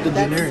word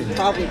septuagenarian. That's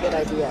probably a good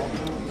idea.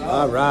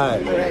 All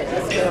right. All right,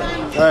 let's go.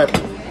 All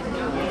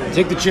right.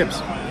 Take the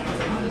chips.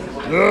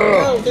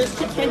 Oh, there's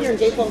chips right here, and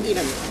Dave won't eat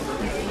them.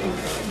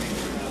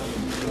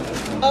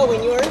 Oh,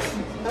 and yours?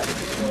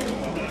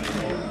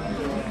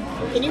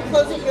 Can you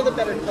close it? You're the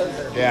better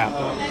closer. Yeah.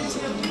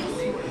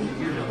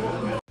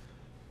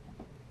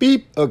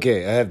 Beep.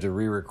 Okay, I have to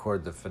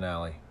re-record the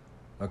finale.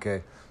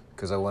 Okay,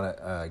 because I want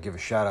to give a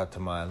shout out to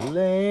my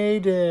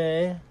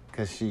lady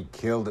because she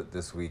killed it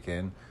this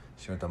weekend.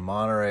 She went to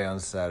Monterey on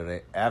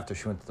Saturday after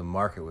she went to the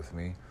market with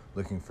me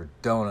looking for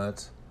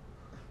donuts,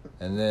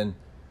 and then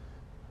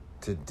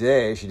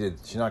today she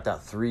knocked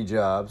out 3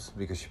 jobs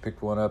because she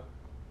picked one up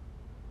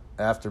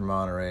after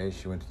Monterey.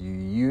 She went to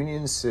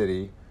Union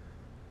City,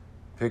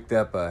 picked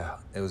up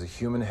it was a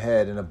human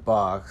head in a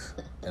box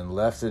and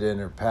left it in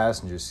her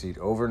passenger seat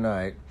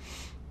overnight,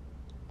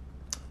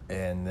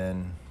 and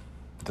then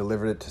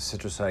delivered it to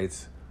Citrus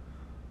Heights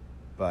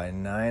by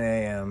 9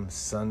 a.m.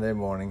 Sunday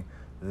morning.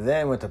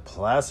 Then went to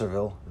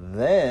Placerville.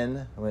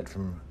 Then went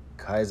from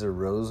Kaiser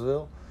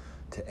Roseville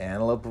to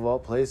Antelope of all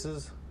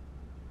places.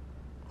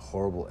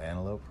 Horrible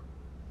Antelope.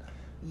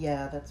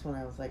 Yeah, that's when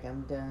I was like,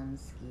 I'm done,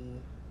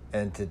 ski.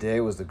 And today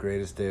was the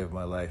greatest day of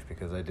my life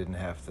because I didn't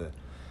have to.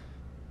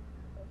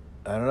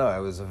 I don't know, I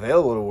was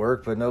available to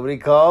work, but nobody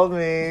called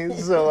me,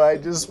 so I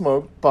just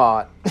smoked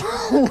pot.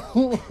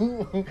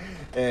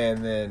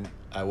 And then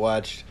I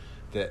watched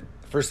the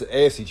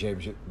AFC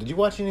Championship. Did you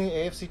watch any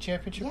AFC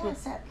Championship? Yeah, I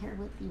sat here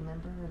with you,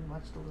 remember, and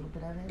watched a little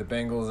bit of it. The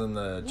Bengals and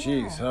the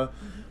Chiefs, huh?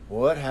 Mm-hmm.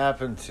 What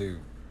happened to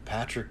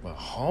Patrick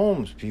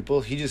Mahomes,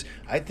 people?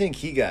 I think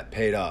he got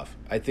paid off.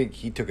 I think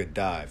he took a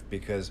dive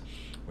because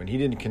when he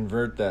didn't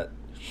convert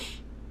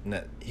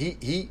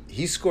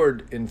he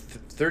scored in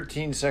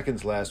 13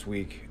 seconds last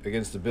week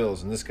against the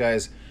Bills, and this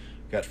guy's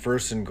got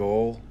 1st and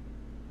goal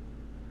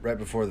right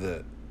before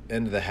the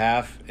end of the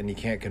half, and he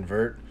can't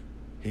convert.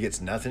 He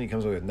gets nothing. He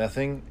comes away with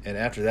nothing, and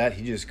after that,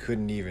 he just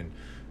couldn't even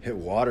hit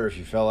water if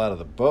he fell out of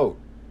the boat.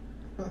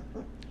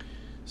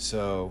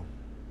 So,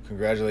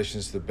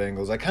 congratulations to the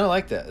Bengals. I kind of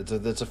like that.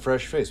 That's a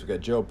fresh face. We got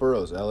Joe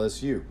Burrows,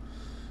 LSU.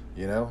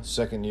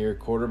 Second-year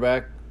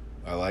quarterback.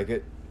 I like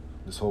it.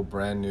 This whole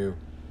brand new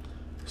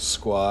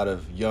squad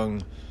of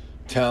young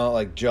talent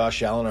like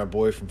Josh Allen, our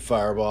boy from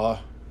Firebaugh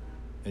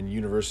and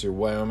University of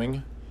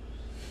Wyoming,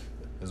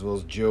 as well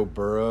as Joe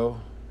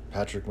Burrow,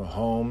 Patrick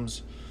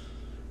Mahomes,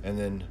 and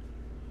then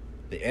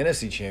the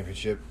NFC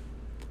Championship.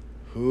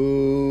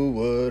 Who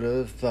would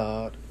have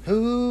thought?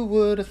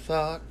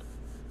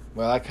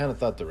 Well, I kind of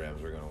thought the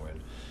Rams were going to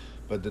win,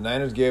 but the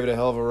Niners gave it a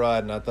hell of a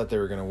ride, and I thought they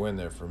were going to win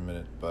there for a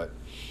minute, but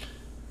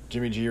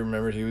Jimmy G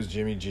remembered he was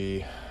Jimmy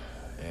G,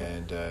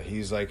 and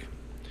he's like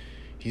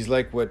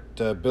what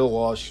Bill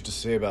Walsh used to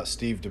say about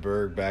Steve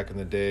DeBerg back in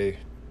the day,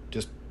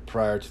 just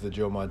prior to the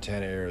Joe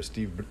Montana era.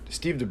 Steve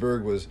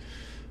DeBerg was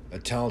a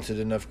talented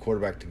enough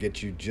quarterback to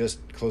get you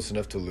just close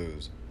enough to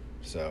lose.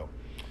 So,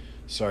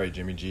 sorry,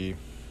 Jimmy G.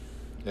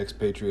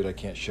 Expatriate, I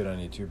can't shit on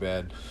you too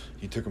bad.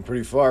 You took him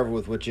pretty far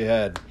with what you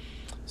had.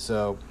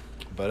 So,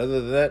 but other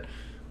than that,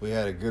 we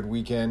had a good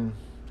weekend.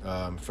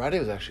 Friday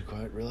was actually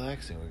quite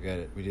relaxing.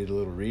 We did a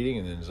little reading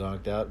and then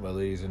zonked out. My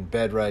lady's in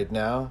bed right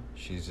now.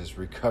 She's just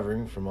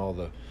recovering from all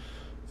the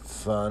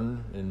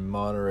fun in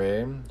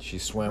Monterey. She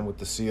swam with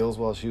the seals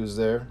while she was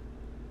there.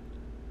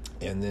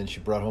 And then she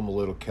brought home a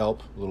little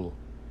kelp, a little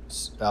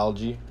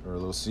algae or a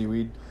little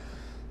seaweed.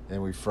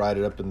 And we fried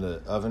it up in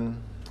the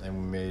oven, and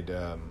we made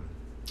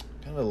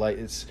kind of light.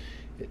 It's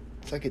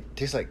like it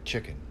tastes like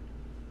chicken,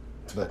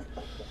 but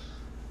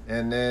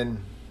and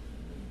then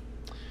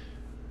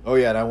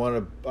and I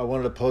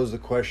wanted to pose the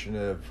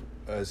question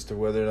as to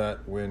whether or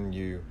not when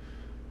you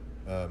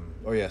so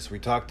we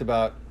talked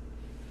about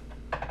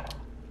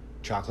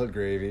chocolate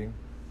gravy,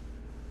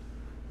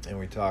 and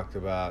we talked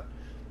about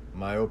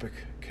myopic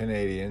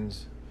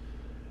Canadians,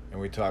 and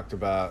we talked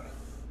about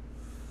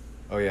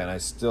and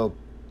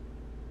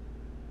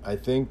I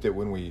think that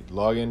when we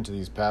log into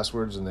these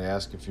passwords and they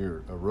ask if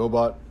you're a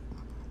robot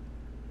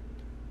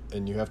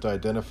and you have to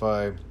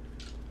identify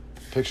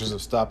pictures of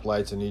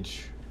stoplights in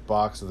each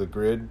box of the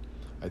grid,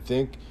 I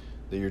think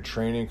that you're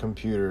training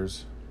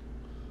computers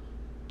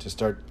to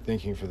start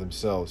thinking for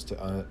themselves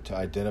to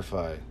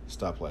identify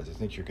stoplights. I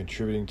think you're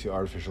contributing to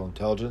artificial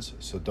intelligence,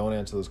 so don't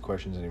answer those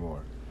questions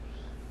anymore.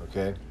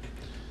 Okay?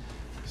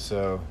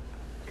 So,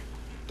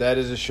 that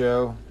is a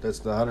show. That's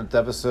the 100th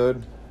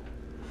episode.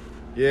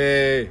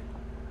 Yay!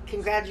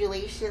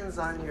 Congratulations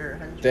on your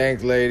 100th.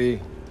 Thanks, lady.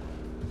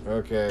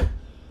 Okay.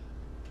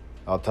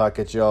 I'll talk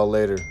at y'all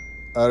later.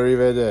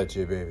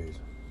 Arrivederci, babies.